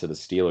gave it to the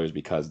Steelers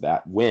because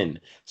that win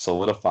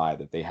solidified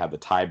that they have the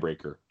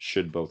tiebreaker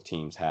should both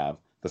teams have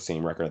the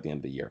same record at the end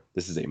of the year.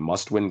 This is a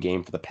must-win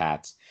game for the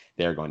Pats.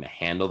 They're going to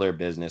handle their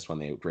business when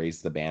they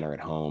raise the banner at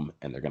home,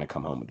 and they're going to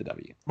come home with the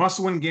W.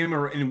 Must-win game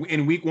or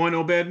in week 1,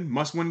 Obed?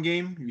 Must-win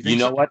game? You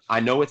know what? I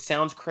know it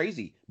sounds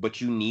crazy,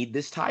 but you need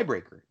this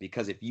tiebreaker,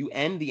 because if you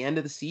end the end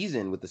of the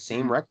season with the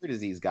same record as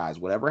these guys,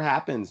 whatever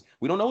happens,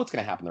 we don't know what's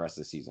going to happen the rest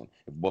of the season.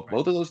 If both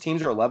of those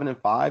teams are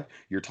 11-5,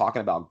 you're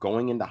talking about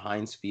going into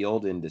Heinz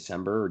Field in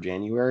December or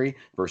January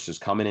versus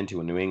coming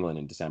into a New England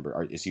in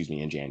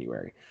in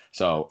January.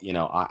 So,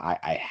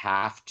 I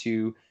have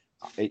to.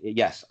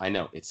 Yes, I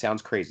know it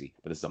sounds crazy,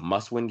 but it's a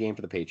must-win game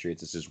for the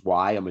Patriots. This is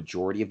why a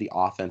majority of the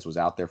offense was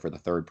out there for the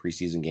third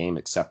preseason game,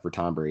 except for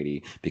Tom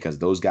Brady, because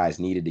those guys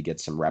needed to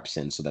get some reps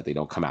in so that they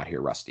don't come out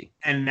here rusty.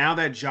 And now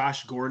that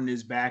Josh Gordon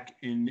is back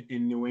in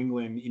New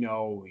England,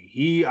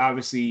 he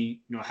obviously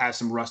has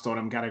some rust on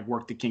him. Got to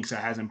work the kinks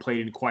out. Hasn't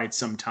played in quite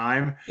some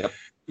time. Yep.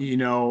 You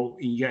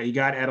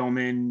got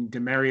Edelman,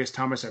 Demaryius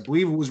Thomas. I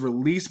believe it was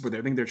released, but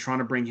I think they're trying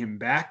to bring him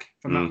back.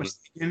 If I'm not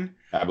mistaken.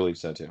 I believe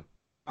so too.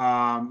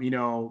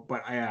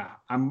 But yeah,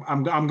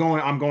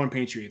 I'm going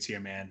Patriots here,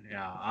 man.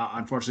 Yeah,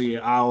 unfortunately,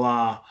 I'll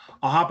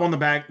hop on the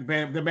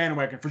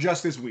bandwagon for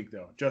just this week,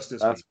 though.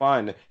 That's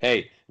fine.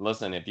 Hey,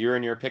 listen, if you're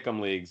in your pick'em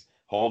leagues,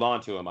 hold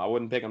on to him. I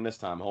wouldn't pick him this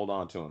time. Hold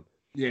on to him.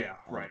 Yeah,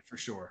 right, for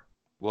sure.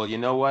 Well, you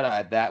know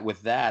what?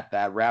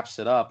 That wraps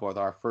it up with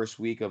our first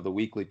week of the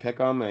weekly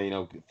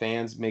pick'em.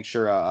 Fans, make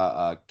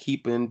sure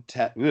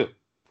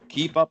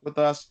keep up with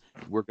us.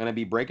 We're going to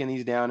be breaking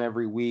these down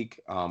every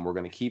week. We're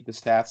going to keep the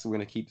stats. We're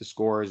going to keep the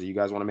scores. If you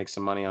guys want to make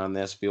some money on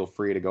this, feel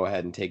free to go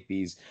ahead and take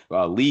these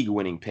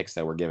league-winning picks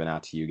that we're giving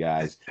out to you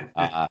guys.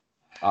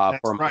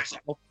 For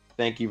myself,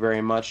 thank you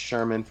very much,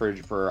 Sherman,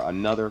 for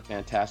another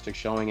fantastic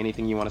showing.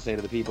 Anything you want to say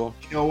to the people?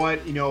 You know what?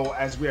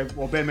 As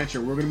Ben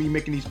mentioned, we're going to be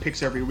making these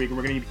picks every week, and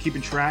we're going to be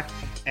keeping track.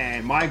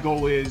 And my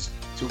goal is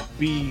to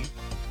beat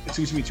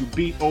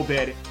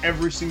Obed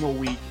every single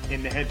week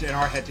in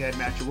our head-to-head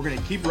matchup. We're going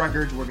to keep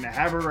records. We're going to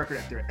have a record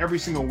after every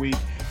single week.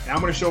 And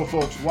I'm going to show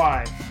folks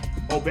why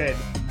Obed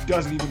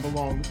doesn't even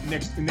belong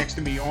next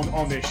to me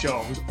on this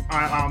show.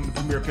 I'm the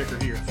premier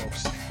picker here,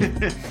 folks.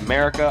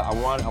 America, I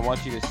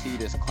want you to see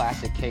this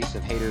classic case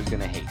of haters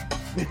gonna hate.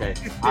 Okay,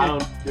 I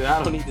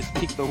don't need to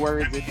speak the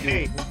words.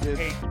 Hey,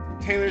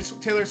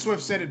 Taylor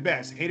Swift said it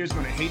best. Haters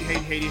gonna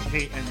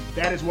hate, and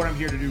that is what I'm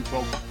here to do,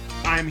 folks.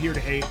 I'm here to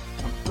hate.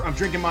 I'm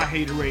drinking my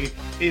haterade.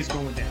 It's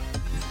going down.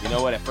 You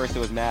know what? At first it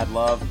was mad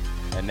love,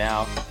 and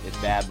now it's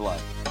bad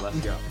blood. Let's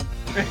go.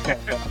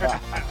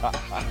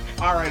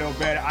 All right,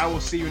 Obed. I will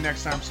see you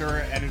next time,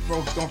 sir. And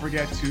folks, don't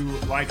forget to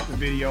like the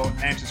video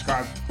and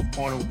subscribe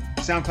on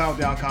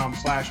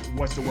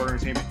SoundCloud.com/What's the Word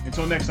Entertainment.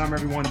 Until next time,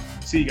 everyone.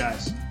 See you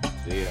guys.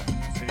 See ya.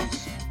 Peace.